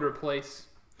thought it would replace.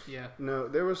 Yeah. No,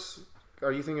 there was.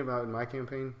 Are you thinking about in my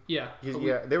campaign? Yeah. but we-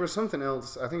 Yeah, there was something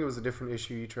else. I think it was a different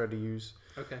issue you tried to use.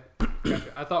 Okay.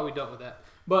 Gotcha. I thought we dealt with that.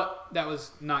 But that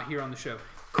was not here on the show.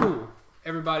 Cool.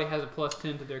 Everybody has a plus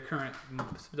 10 to their current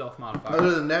stealth modifier.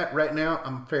 Other than that, right now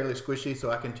I'm fairly squishy,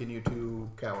 so I continue to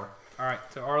cower. All right.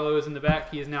 So Arlo is in the back.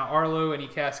 He is now Arlo, and he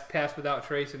casts Pass Without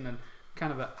Trace, and then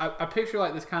kind of I picture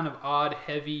like this kind of odd,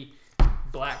 heavy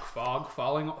black fog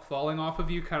falling off of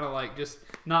you, kind of like just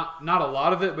not a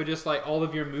lot of it, but just like all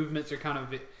of your movements are kind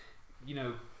of,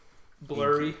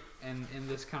 blurry and in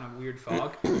this kind of weird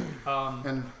fog.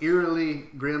 And eerily,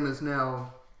 Grim is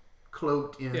now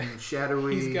cloaked in Yeah.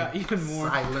 shadowy He's got even more.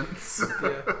 silence.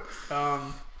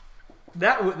 Yeah.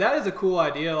 That is a cool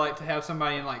idea, like to have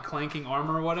somebody in like clanking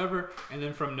armor or whatever, and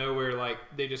then from nowhere, like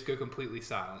they just go completely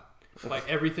silent. Like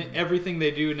everything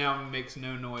they do now makes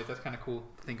no noise. That's kind of cool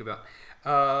to think about.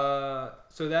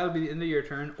 So that'll be the end of your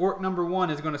turn. Orc number 1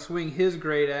 is going to swing his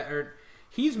great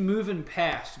he's moving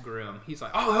past Grim. He's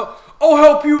like, I'll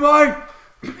help you, mate.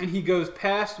 And he goes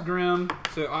past Grim.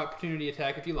 So opportunity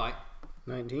attack if you like.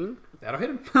 19. That'll hit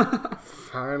him.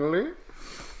 Finally.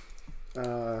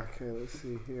 Okay, let's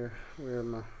see here. Where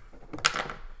am I?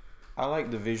 I like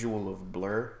the visual of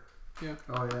blur. Yeah.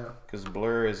 Oh yeah. Because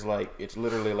blur is like, it's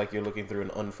literally like you're looking through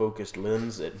an unfocused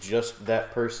lens that just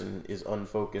that person is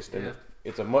unfocused. And Yeah.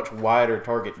 it's a much wider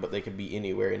target, but they could be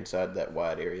anywhere inside that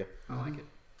wide area. I like it.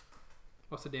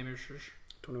 What's the damage?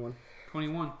 21.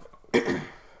 21.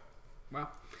 Wow.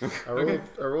 I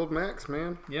rolled max,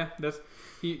 man. Yeah, that's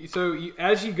he. So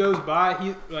as he goes by,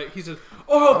 he says,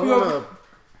 "I'll help I'm you out." gonna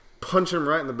punch him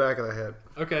right in the back of the head.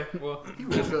 Okay, well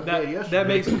was up there yesterday. that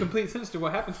makes complete sense to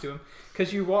what happens to him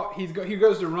because you walk. He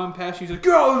goes to run past you. He's like,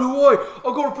 "Get out of the way!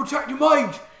 I'm going to protect your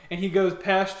mage." And he goes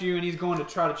past you, and he's going to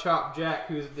try to chop Jack,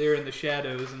 who's there in the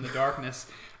shadows in the darkness.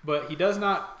 But he does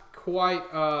not quite.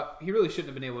 He really shouldn't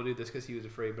have been able to do this because he was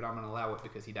afraid. But I'm going to allow it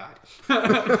because he died.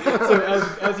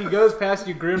 So as he goes past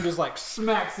you, Grim just like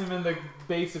smacks him in the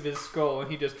base of his skull,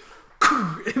 and he just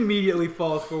immediately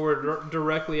falls forward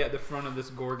directly at the front of this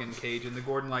Gorgon cage, and the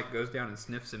Gorgon like goes down and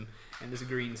sniffs him, and this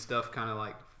green stuff kind of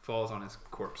like falls on his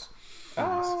corpse.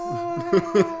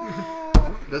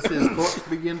 Does his corpse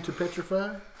begin to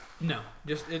petrify? No,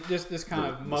 just this kind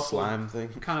of The muffled, slime thing.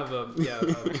 kind of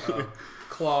a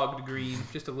clogged green,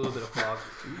 just a little bit of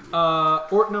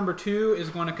fog. Orc number 2 is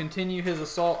going to continue his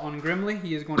assault on Grimly.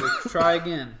 He is going to try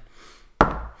again.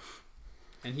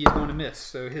 And he's going to miss.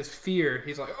 So his fear,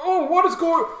 he's like, "Oh, what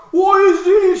is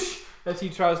this?" As he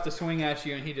tries to swing at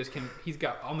you, and he's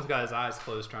almost got his eyes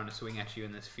closed trying to swing at you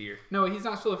in this fear. No, he's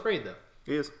not still afraid though.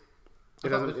 He is. I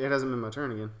thought It hasn't been my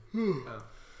turn again. Oh,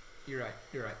 you're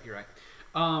right.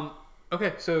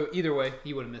 Okay, so either way,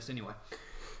 he would have missed anyway.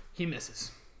 He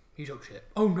misses. He's oh shit.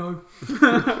 Oh no.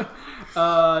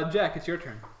 Jack, it's your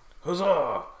turn.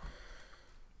 Huzzah!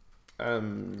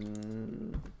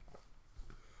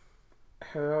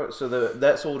 So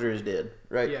that soldier is dead,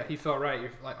 right? Yeah, he fell right.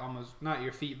 You're like almost not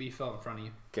your feet, but he fell in front of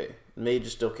you. Okay. Mage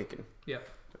is still kicking. Yep.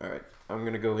 Alright, I'm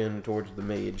gonna go in towards the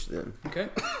mage then. Okay.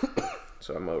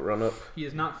 So I'm gonna run up He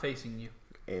is not facing you.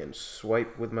 and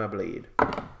swipe with my blade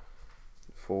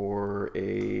for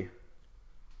a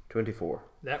 24.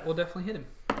 That will definitely hit him.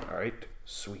 Alright,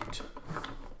 sweet.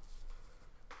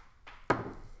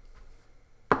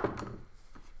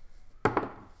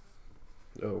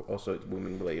 Oh, also it's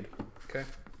booming blade. Okay.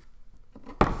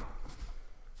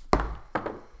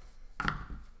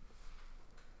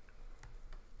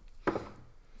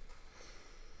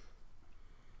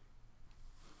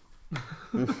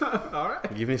 All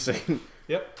right. Give me a second.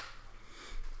 Yep.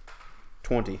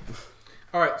 20.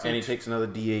 All right. So And he takes another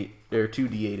D8, or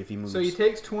 2D8 if he moves. So he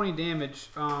takes 20 damage.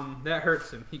 That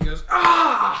hurts him. He goes,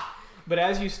 ah! But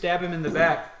as you stab him in the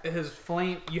back, his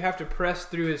flame, you have to press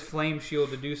through his flame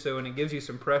shield to do so, and it gives you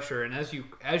some pressure. And as you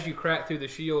crack through the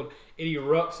shield, it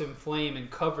erupts in flame and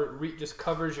just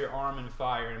covers your arm in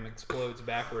fire and explodes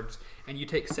backwards. And you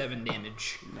take 7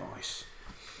 damage. Nice.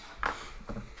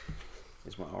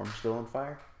 Is my arm still on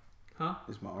fire? Huh?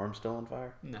 Is my arm still on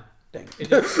fire? No. Dang. It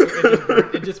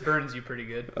just burns you pretty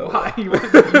good. Why? You want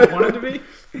it to be?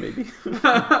 Maybe.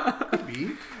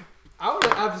 Me? I would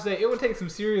have to say it would take some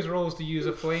serious rolls to use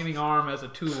a flaming arm as a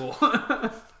tool.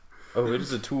 Oh, it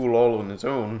is a tool all on its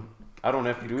own. I don't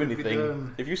have to do could be anything.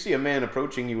 done. If you see a man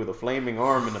approaching you with a flaming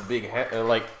arm and a big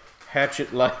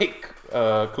hatchet-like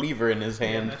cleaver in his Yeah,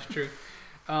 hand, that's true.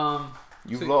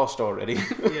 you've so- lost already.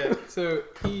 Yeah, so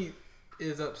he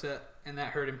is upset, and that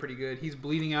hurt him pretty good. He's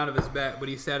bleeding out of his back, but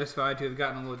he's satisfied to have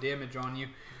gotten a little damage on you.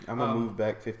 I'm gonna move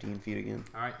back 15 feet again.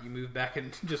 All right, you move back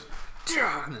and just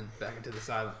and then back into the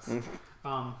silence.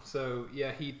 So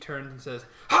yeah, he turns and says,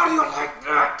 "How do you like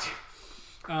that?"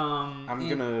 I'm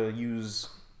gonna use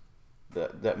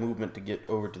that movement to get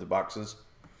over to the boxes,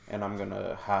 and I'm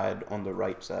gonna hide on the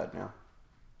right side now.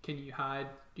 Can you hide?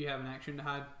 Do you have an action to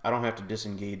hide? I don't have to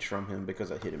disengage from him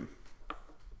because I hit him.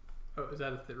 Oh, is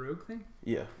that the rogue thing?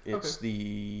 Yeah, it's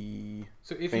the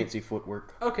So if fancy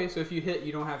footwork. so if you hit,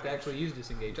 you don't have to actually use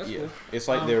disengage. That's Yeah, cool. it's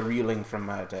like they're reeling from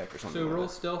my attack or something. So like roll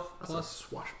that. stealth plus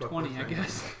swashbuckler 20, I thing.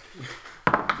 guess.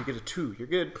 If you get a 2, you're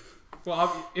good.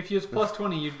 Well, if you use plus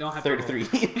 20, you don't have to roll.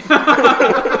 33.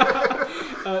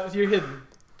 So you're hidden.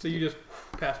 So you just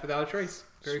pass without a trace.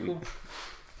 Very Sweet. cool.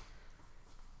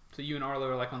 So you and Arlo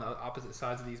are like on the opposite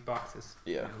sides of these boxes.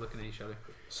 Yeah. Looking at each other.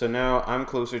 So now I'm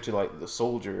closer to like the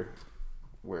soldier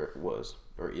where it was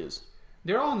or is.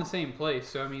 They're all in the same place.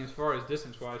 So I mean, as far as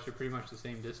distance wise, you're pretty much the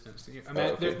same distance. I mean,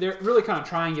 okay. they're really kind of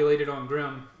triangulated on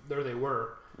Grim. There they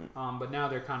were. But now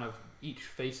they're kind of each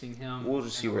facing him. We'll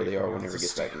just see and where away they from are him. whenever it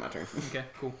gets back to my turn. Okay,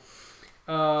 cool.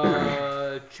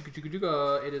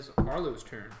 It is Arlo's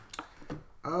turn.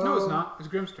 No, it's not. It's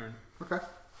Grim's turn. Okay.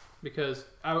 Because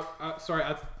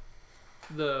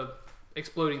the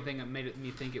exploding thing that made me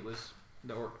think it was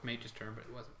the orc mage's turn, but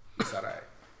it wasn't. It's all right.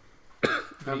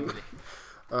 Anyway.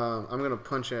 I'm going to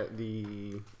punch at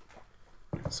the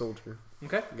soldier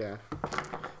Okay. guy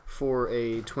for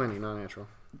a 20, not natural.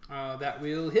 That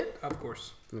will hit, of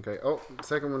course. Okay. Oh,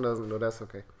 second one doesn't, though. That's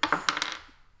okay.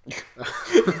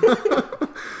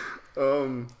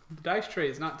 The dice tray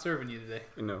is not serving you today.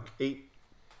 No,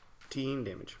 18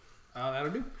 damage.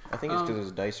 That'll do. I think it's because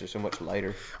his dice are so much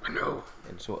lighter I know.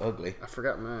 and so ugly. I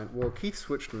forgot mine. Well, Keith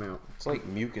switched them out. It's like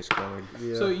mucus colored.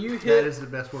 Yeah. So you That hit is the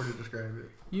best word to describe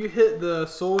it. the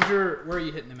soldier. Where are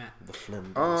you hitting him at? The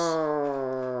phlegm dice.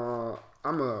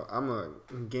 I'm a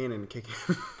Ganon kick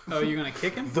him. Oh, you're gonna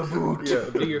kick him? The boot. Yeah.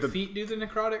 Do your feet do the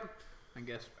necrotic? I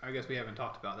guess we haven't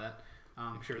talked about that.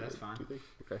 Sure, that's fine.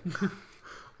 Okay.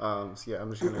 So yeah,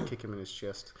 I'm just gonna kick him in his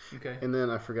chest. Okay. And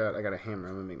then I forgot I got a hammer.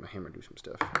 I'm gonna make my hammer do some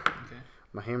stuff. Okay.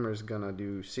 My hammer is gonna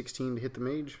do 16 to hit the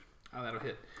mage. Oh, that'll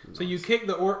hit. So you kick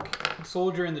the orc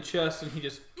soldier in the chest, and he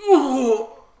just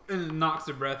and it knocks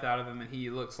the breath out of him, and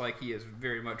he looks like he is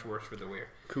very much worse for the wear.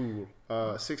 Cool.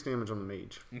 6 damage on the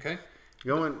mage. Okay.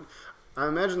 I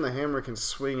imagine the hammer can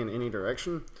swing in any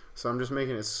direction, so I'm just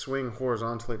making it swing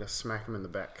horizontally to smack him in the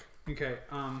back. Okay.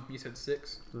 You said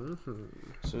 6. So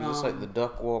is this like the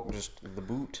duck walk, just the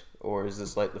boot, or is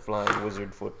this like the flying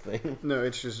wizard foot thing? No,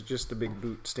 it's just a big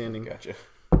boot standing. Gotcha.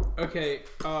 Okay.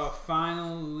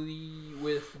 Finally,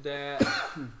 with that,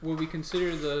 will we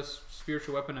consider the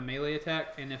spiritual weapon a melee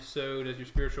attack? And if so, does your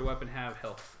spiritual weapon have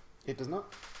health? It does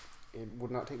not. It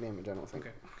would not take damage, I don't think.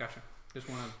 Okay. Gotcha. Just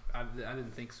want to. I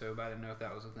didn't think so, but I didn't know if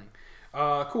that was a thing.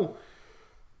 Cool.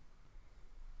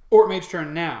 Orc Mage's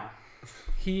turn now.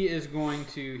 He is going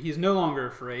to. He's no longer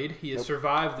afraid. He has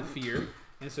survived the fear,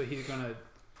 and so he's going to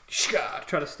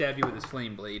try to stab you with his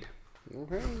flame blade.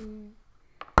 Okay.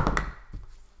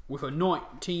 With a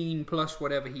 19 plus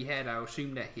whatever he had, I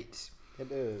assume that hits.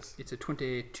 It is. It's a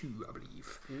 22, I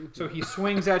believe. Mm-hmm. So he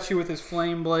swings at you with his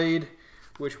flame blade,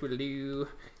 which will do...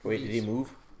 Wait, did he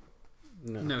move?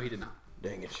 No, he did not.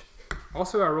 Dang it.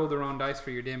 Also, I rolled the wrong dice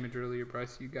for your damage earlier,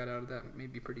 Bryce. You got out of that.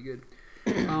 Maybe pretty good.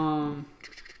 I'll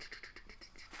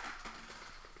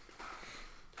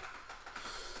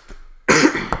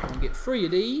get 3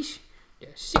 of these. Yeah,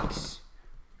 6.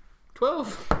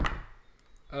 12.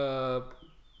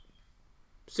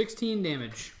 16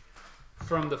 damage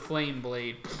from the flame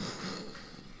blade.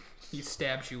 He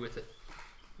stabs you with it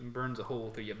and burns a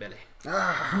hole through your belly.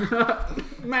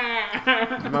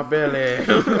 My belly.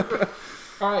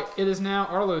 Alright, it is now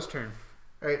Arlo's turn.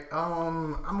 Alright,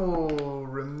 I'm gonna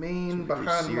remain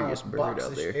behind my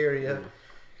boxish area,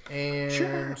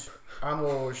 and I'm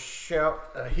gonna shout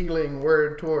a healing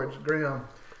word towards Grim.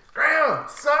 Grim,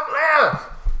 something else!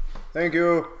 Thank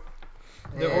you.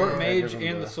 The orc mage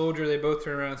and the soldier, they both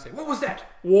turn around and say, "What was that?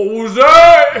 What was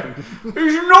that?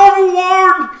 There's another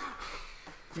one!"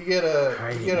 You get a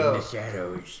in the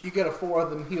shadows. You get a 4 of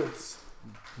them heals.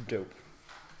 Dope.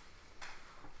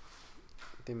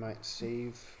 They might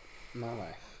save my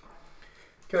life.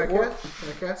 Can I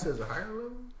cast it as a higher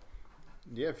level?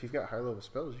 Yeah, if you've got higher level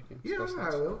spells, you can. Yeah, I'm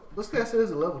higher level. Let's cast it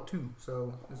as a level 2,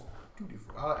 so it's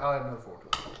 2d4. I'll add another 4 to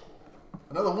it.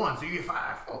 Another 1, so you get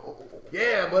 5.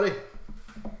 Yeah, buddy.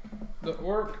 The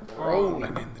orc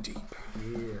Rolling in the deep.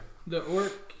 Yeah. The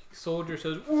orc soldier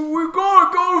says, "We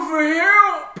gotta go for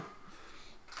help!"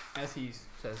 As he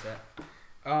says that.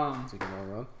 So you can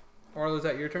run. Arlo, is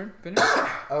that your turn? Finish? Yeah.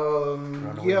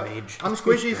 I'm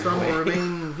squishy, so I'm gonna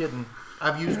remain hidden.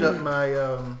 I've used up my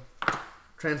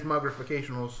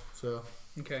transmogrificationals, so.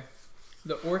 Okay.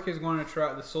 The orc is going to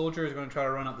try. The soldier is going to try to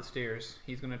run up the stairs.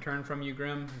 He's going to turn from you,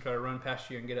 Grim, and try to run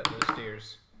past you and get up those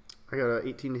stairs. I got an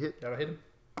 18 to hit. That'll hit him.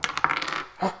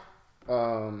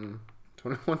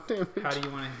 21 damage. How do you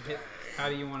want to hit? How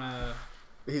do you want to?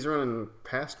 He's running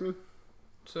past me.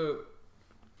 So,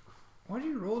 what did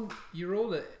you roll? You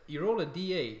rolled a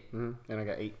D8, And I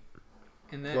got 8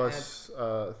 and that plus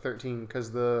 13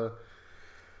 because the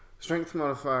strength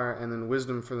modifier and then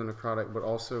wisdom for the necrotic, but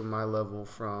also my level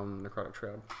from necrotic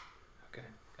shroud. Okay,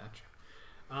 gotcha.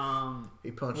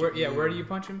 He punched where do you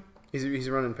punch him? He's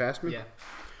running past me. Yeah.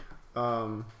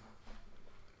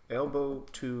 Elbow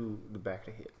to the back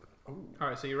of the head. All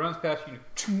right, so he runs past you.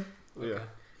 Okay. Yeah.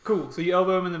 Cool. So you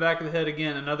elbow him in the back of the head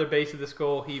again. Another base of the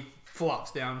skull. He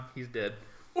flops down. He's dead.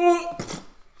 Oh!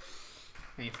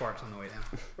 And he farts on the way down.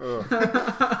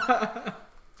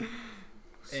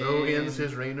 So ends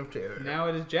his reign of terror. Now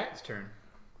it is Jack's turn.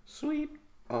 Sweet.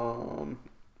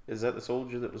 Is that the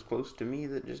soldier that was close to me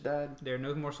that just died? There are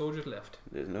no more soldiers left.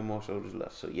 There's no more soldiers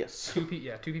left, so yes. 2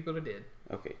 people are dead.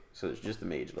 Okay, so it's just the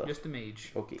mage left. Just the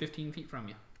mage. Okay. 15 feet from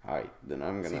you. Alright, then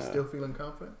I'm Is gonna... he still feeling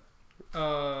confident?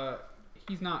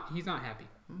 He's not happy.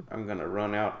 I'm gonna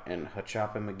run out and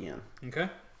chop him again. Okay.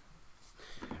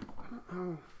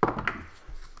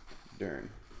 Darn.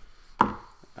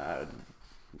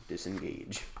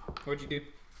 Disengage. What'd you do?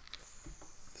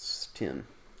 It's 10.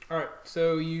 Alright,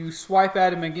 so you swipe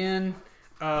at him again,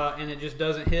 and it just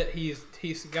doesn't hit. He's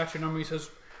got your number. He says,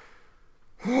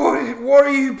 What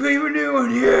are you people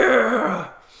doing here?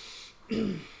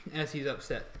 As he's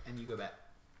upset, and you go back.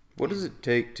 What does it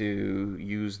take to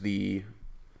use the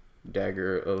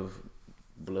dagger of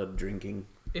blood drinking?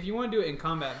 If you want to do it in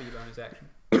combat, be bonus action.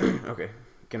 Okay.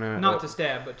 Can I... Not to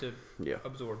stab, but to Yeah.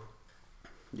 absorb.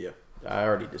 Yeah. I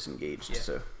already disengaged, Yeah.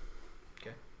 so...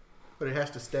 Okay. But it has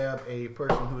to stab a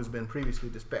person who has been previously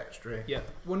dispatched, right? Yeah.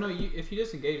 Well, no, if you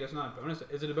disengage, that's not a bonus.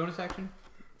 Is it a bonus action?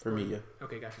 For me, yeah.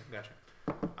 Okay, gotcha.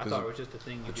 I thought it was just a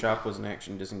thing. The chop was an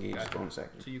action, disengage is Gotcha. bonus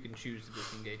action. So you can choose to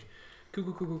disengage.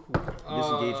 Cool.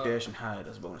 Disengage, dash, and hide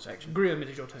as a bonus action. Grim, it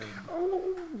is your turn.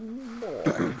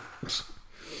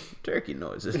 Turkey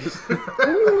noises.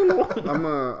 I'm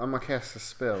gonna cast a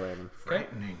spell at him. Okay.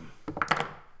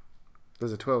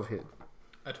 Does a 12 hit?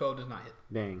 A 12 does not hit.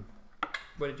 Dang.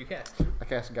 What did you cast? I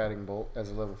cast Guiding Bolt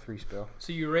as a level 3 spell.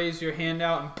 So you raise your hand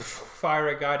out and fire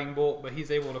a guiding bolt, but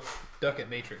he's able to duck it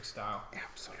Matrix style.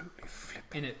 Absolutely flip.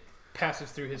 And it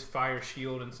passes through his fire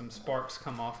shield, and some sparks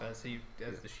come off as the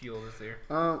shield is there.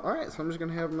 Alright, so I'm just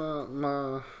gonna have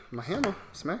my hammer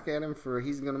smack at him for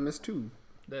he's gonna miss 2.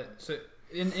 So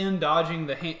in dodging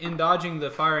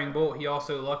the firing bolt, he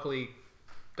also luckily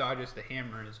dodges the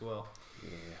hammer as well.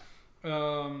 Yeah.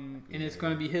 And it's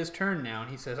going to be his turn now,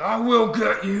 and he says, "I will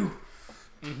get you."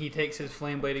 And he takes his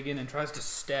flame blade again and tries to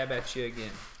stab at you again.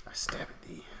 I stab at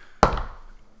thee.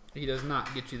 He does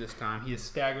not get you this time. He is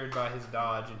staggered by his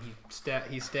dodge, and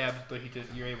he stabs, but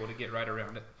you're able to get right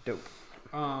around it. Dope.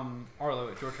 Arlo,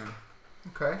 it's your turn.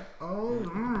 Okay.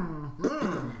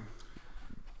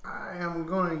 I am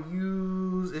going to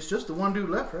use... It's just the one dude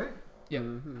left, right? Yep.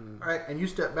 Mm-hmm. All right, and you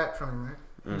step back from him, right?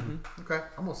 Mm-hmm. Okay,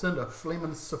 I'm going to send a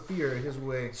flaming sapphire his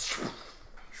way.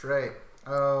 That's right.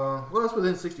 Well, it's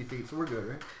within 60 feet, so we're good,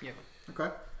 right? Yep. Okay.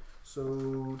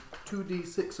 So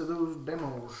 2d6 of those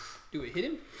demos. Do it hit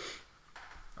him?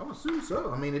 I would assume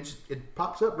so. I mean, it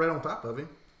pops up right on top of him.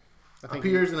 I think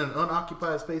Appears in an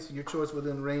unoccupied space of your choice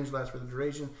within range, lasts for the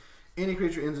duration. Any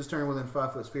creature ends its turn within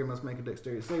 5-foot sphere must make a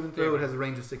dexterity saving throw. It has a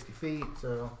range of 60 feet,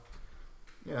 so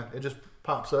yeah, it just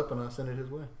pops up and I send it his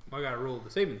way. Well, I got to roll the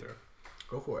saving throw.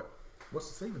 Go for it. What's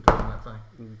the saving throw on that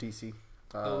thing? DC.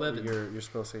 11. Your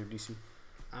spell save DC.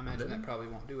 I imagine that probably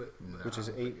won't do it. No, Which is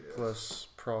I don't 8 think it plus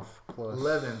prof plus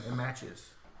 11. It matches.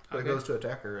 But Okay. it goes to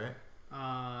attacker,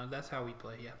 right? That's how we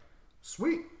play, yeah.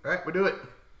 Sweet. All right, we do it.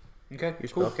 Okay, Your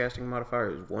cool. spellcasting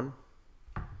modifier is 1.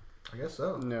 I guess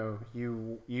so. No,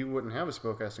 you wouldn't have a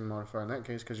spellcasting modifier in that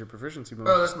case because your proficiency Oh,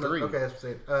 bonus that's is 3. okay. That's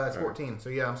it's 14. So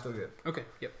yeah, I'm still good. Okay,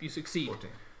 yep, you succeed. 14.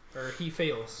 Or he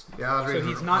fails. Yeah, I was So reading.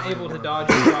 he's not able to dodge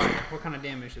the fire. What kind of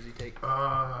damage does he take?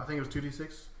 I think it was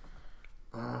 2d6.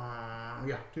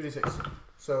 Yeah, 2d6.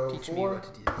 So Teach me 4 what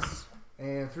it is.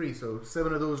 and 3. So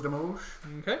 7 of those demosh.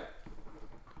 Okay.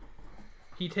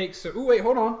 He takes... Ooh, wait,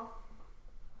 hold on.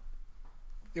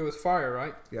 It was fire,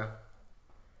 right? Yeah.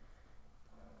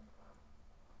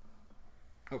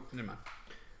 Oh, never mind.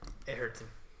 It hurts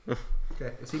him.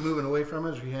 Okay. Is he moving away from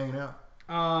us or is he hanging out?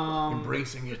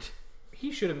 Embracing it.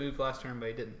 He should have moved last turn, but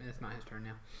he didn't. It's not his turn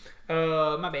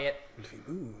now. My bad. If he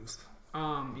moves,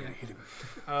 Yeah. hit him.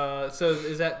 So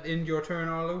is that end your turn,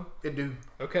 Arlo? It do.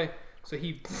 Okay. So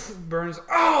he burns.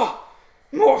 Oh!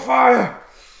 More fire!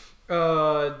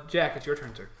 Jack, it's your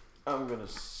turn, sir. I'm gonna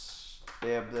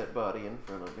stab that body in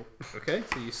front of me. Okay.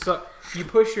 So you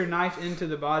push your knife into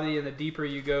the body, and the deeper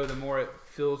you go, the more it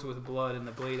fills with blood, and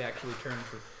the blade actually turns.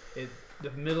 The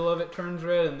middle of it turns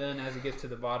red, and then as it gets to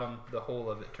the bottom, the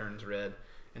whole of it turns red,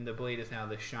 and the blade is now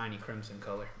this shiny crimson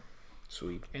color.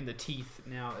 Sweet. And the teeth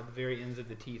now at the very ends of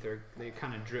the teeth they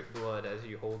kind of drip blood as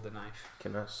you hold the knife.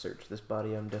 Can I search this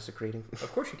body I'm desecrating?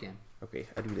 Of course you can. Okay,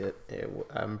 I do that. Yeah,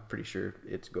 I'm pretty sure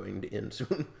it's going to end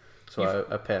soon. So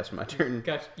I pass my turn.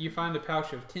 Gosh, you find a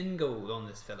pouch of 10 gold on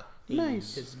this fella.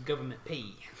 Nice. His government pay.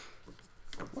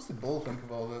 What's the bull think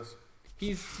of all this?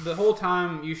 He's the whole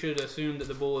time. You should assume that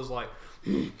the bull is like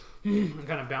and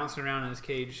kind of bouncing around in his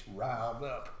cage Riled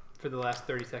up. for the last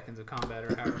 30 seconds of combat,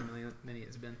 or however many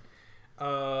it's been.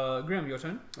 Grim, your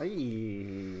turn.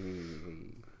 Hey.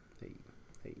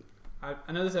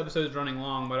 I know this episode is running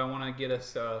long, but I want to get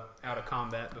us out of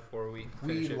combat before we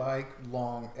finish We it. like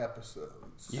long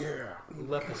episodes. Yeah.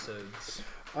 Lepisodes.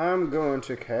 I'm going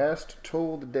to cast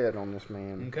Toll the Dead on this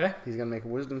man. Okay. He's going to make a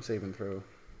wisdom saving throw.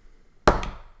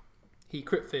 He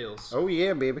crit fails. Oh,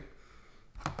 yeah, baby.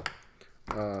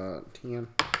 10.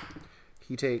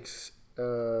 He takes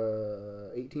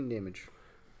 18 damage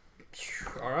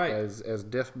All right. as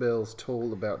death bells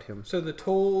toll about him. So the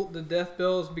death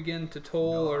bells begin to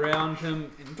toll around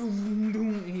him, and boom,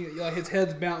 boom, his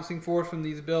head's bouncing forth from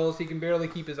these bells. He can barely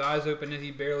keep his eyes open, and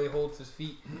he barely holds his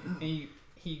feet. And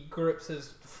he grips his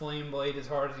flame blade as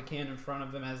hard as he can in front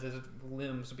of him as his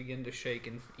limbs begin to shake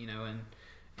and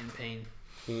in pain.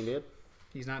 He ain't dead.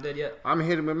 He's not dead yet. I'm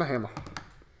hitting him with my hammer.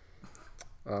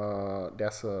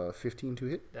 That's a 15 to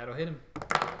hit. That'll hit him.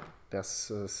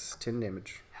 That's 10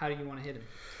 damage. How do you want to hit him?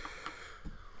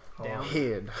 Down.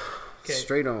 Head. Okay.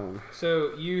 Straight on.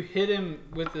 So you hit him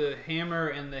with the hammer,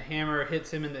 and the hammer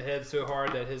hits him in the head so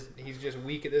hard that he's just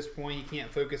weak at this point. He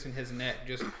can't focus in his neck,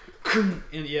 just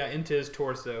into his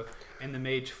torso, and the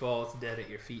mage falls dead at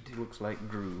your feet. Looks like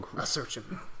Gru. I search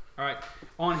him. All right,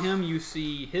 on him you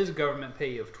see his government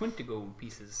pay of 20 gold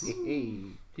pieces. Hey.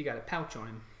 He got a pouch on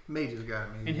him, Mage's got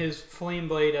me. and his flame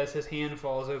blade, as his hand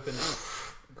falls open,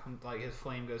 like his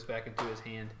flame goes back into his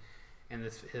hand, and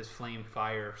his flame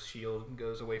fire shield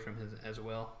goes away from his as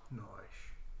well. Nice.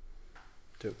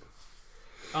 Dope.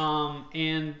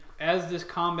 And as this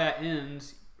combat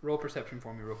ends, roll perception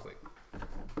for me real quick.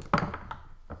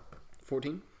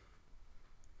 14.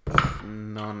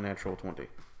 Non-natural 20.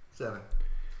 7.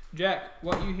 Jack,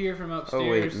 what you hear from upstairs? Oh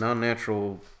wait,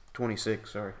 non-natural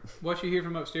 26. Sorry. What you hear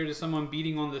from upstairs is someone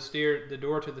beating on the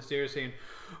door to the stairs, saying,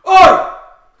 "Oi!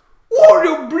 What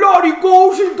the bloody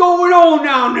ghost is going on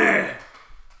down there?"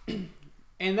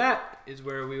 And that is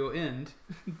where we will end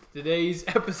today's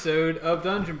episode of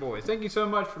Dungeon Boys. Thank you so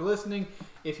much for listening.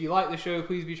 If you like the show,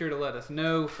 please be sure to let us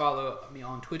know. Follow me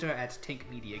on Twitter at Tank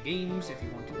Media Games if you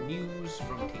want news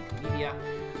from Tank Media.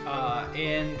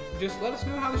 And just let us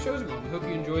know how the show's going. We hope you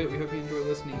enjoy it. We hope you enjoy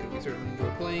listening, because we certainly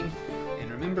enjoy playing. And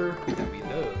remember that we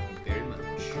love you very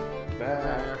much.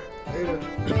 Bye.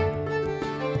 Later.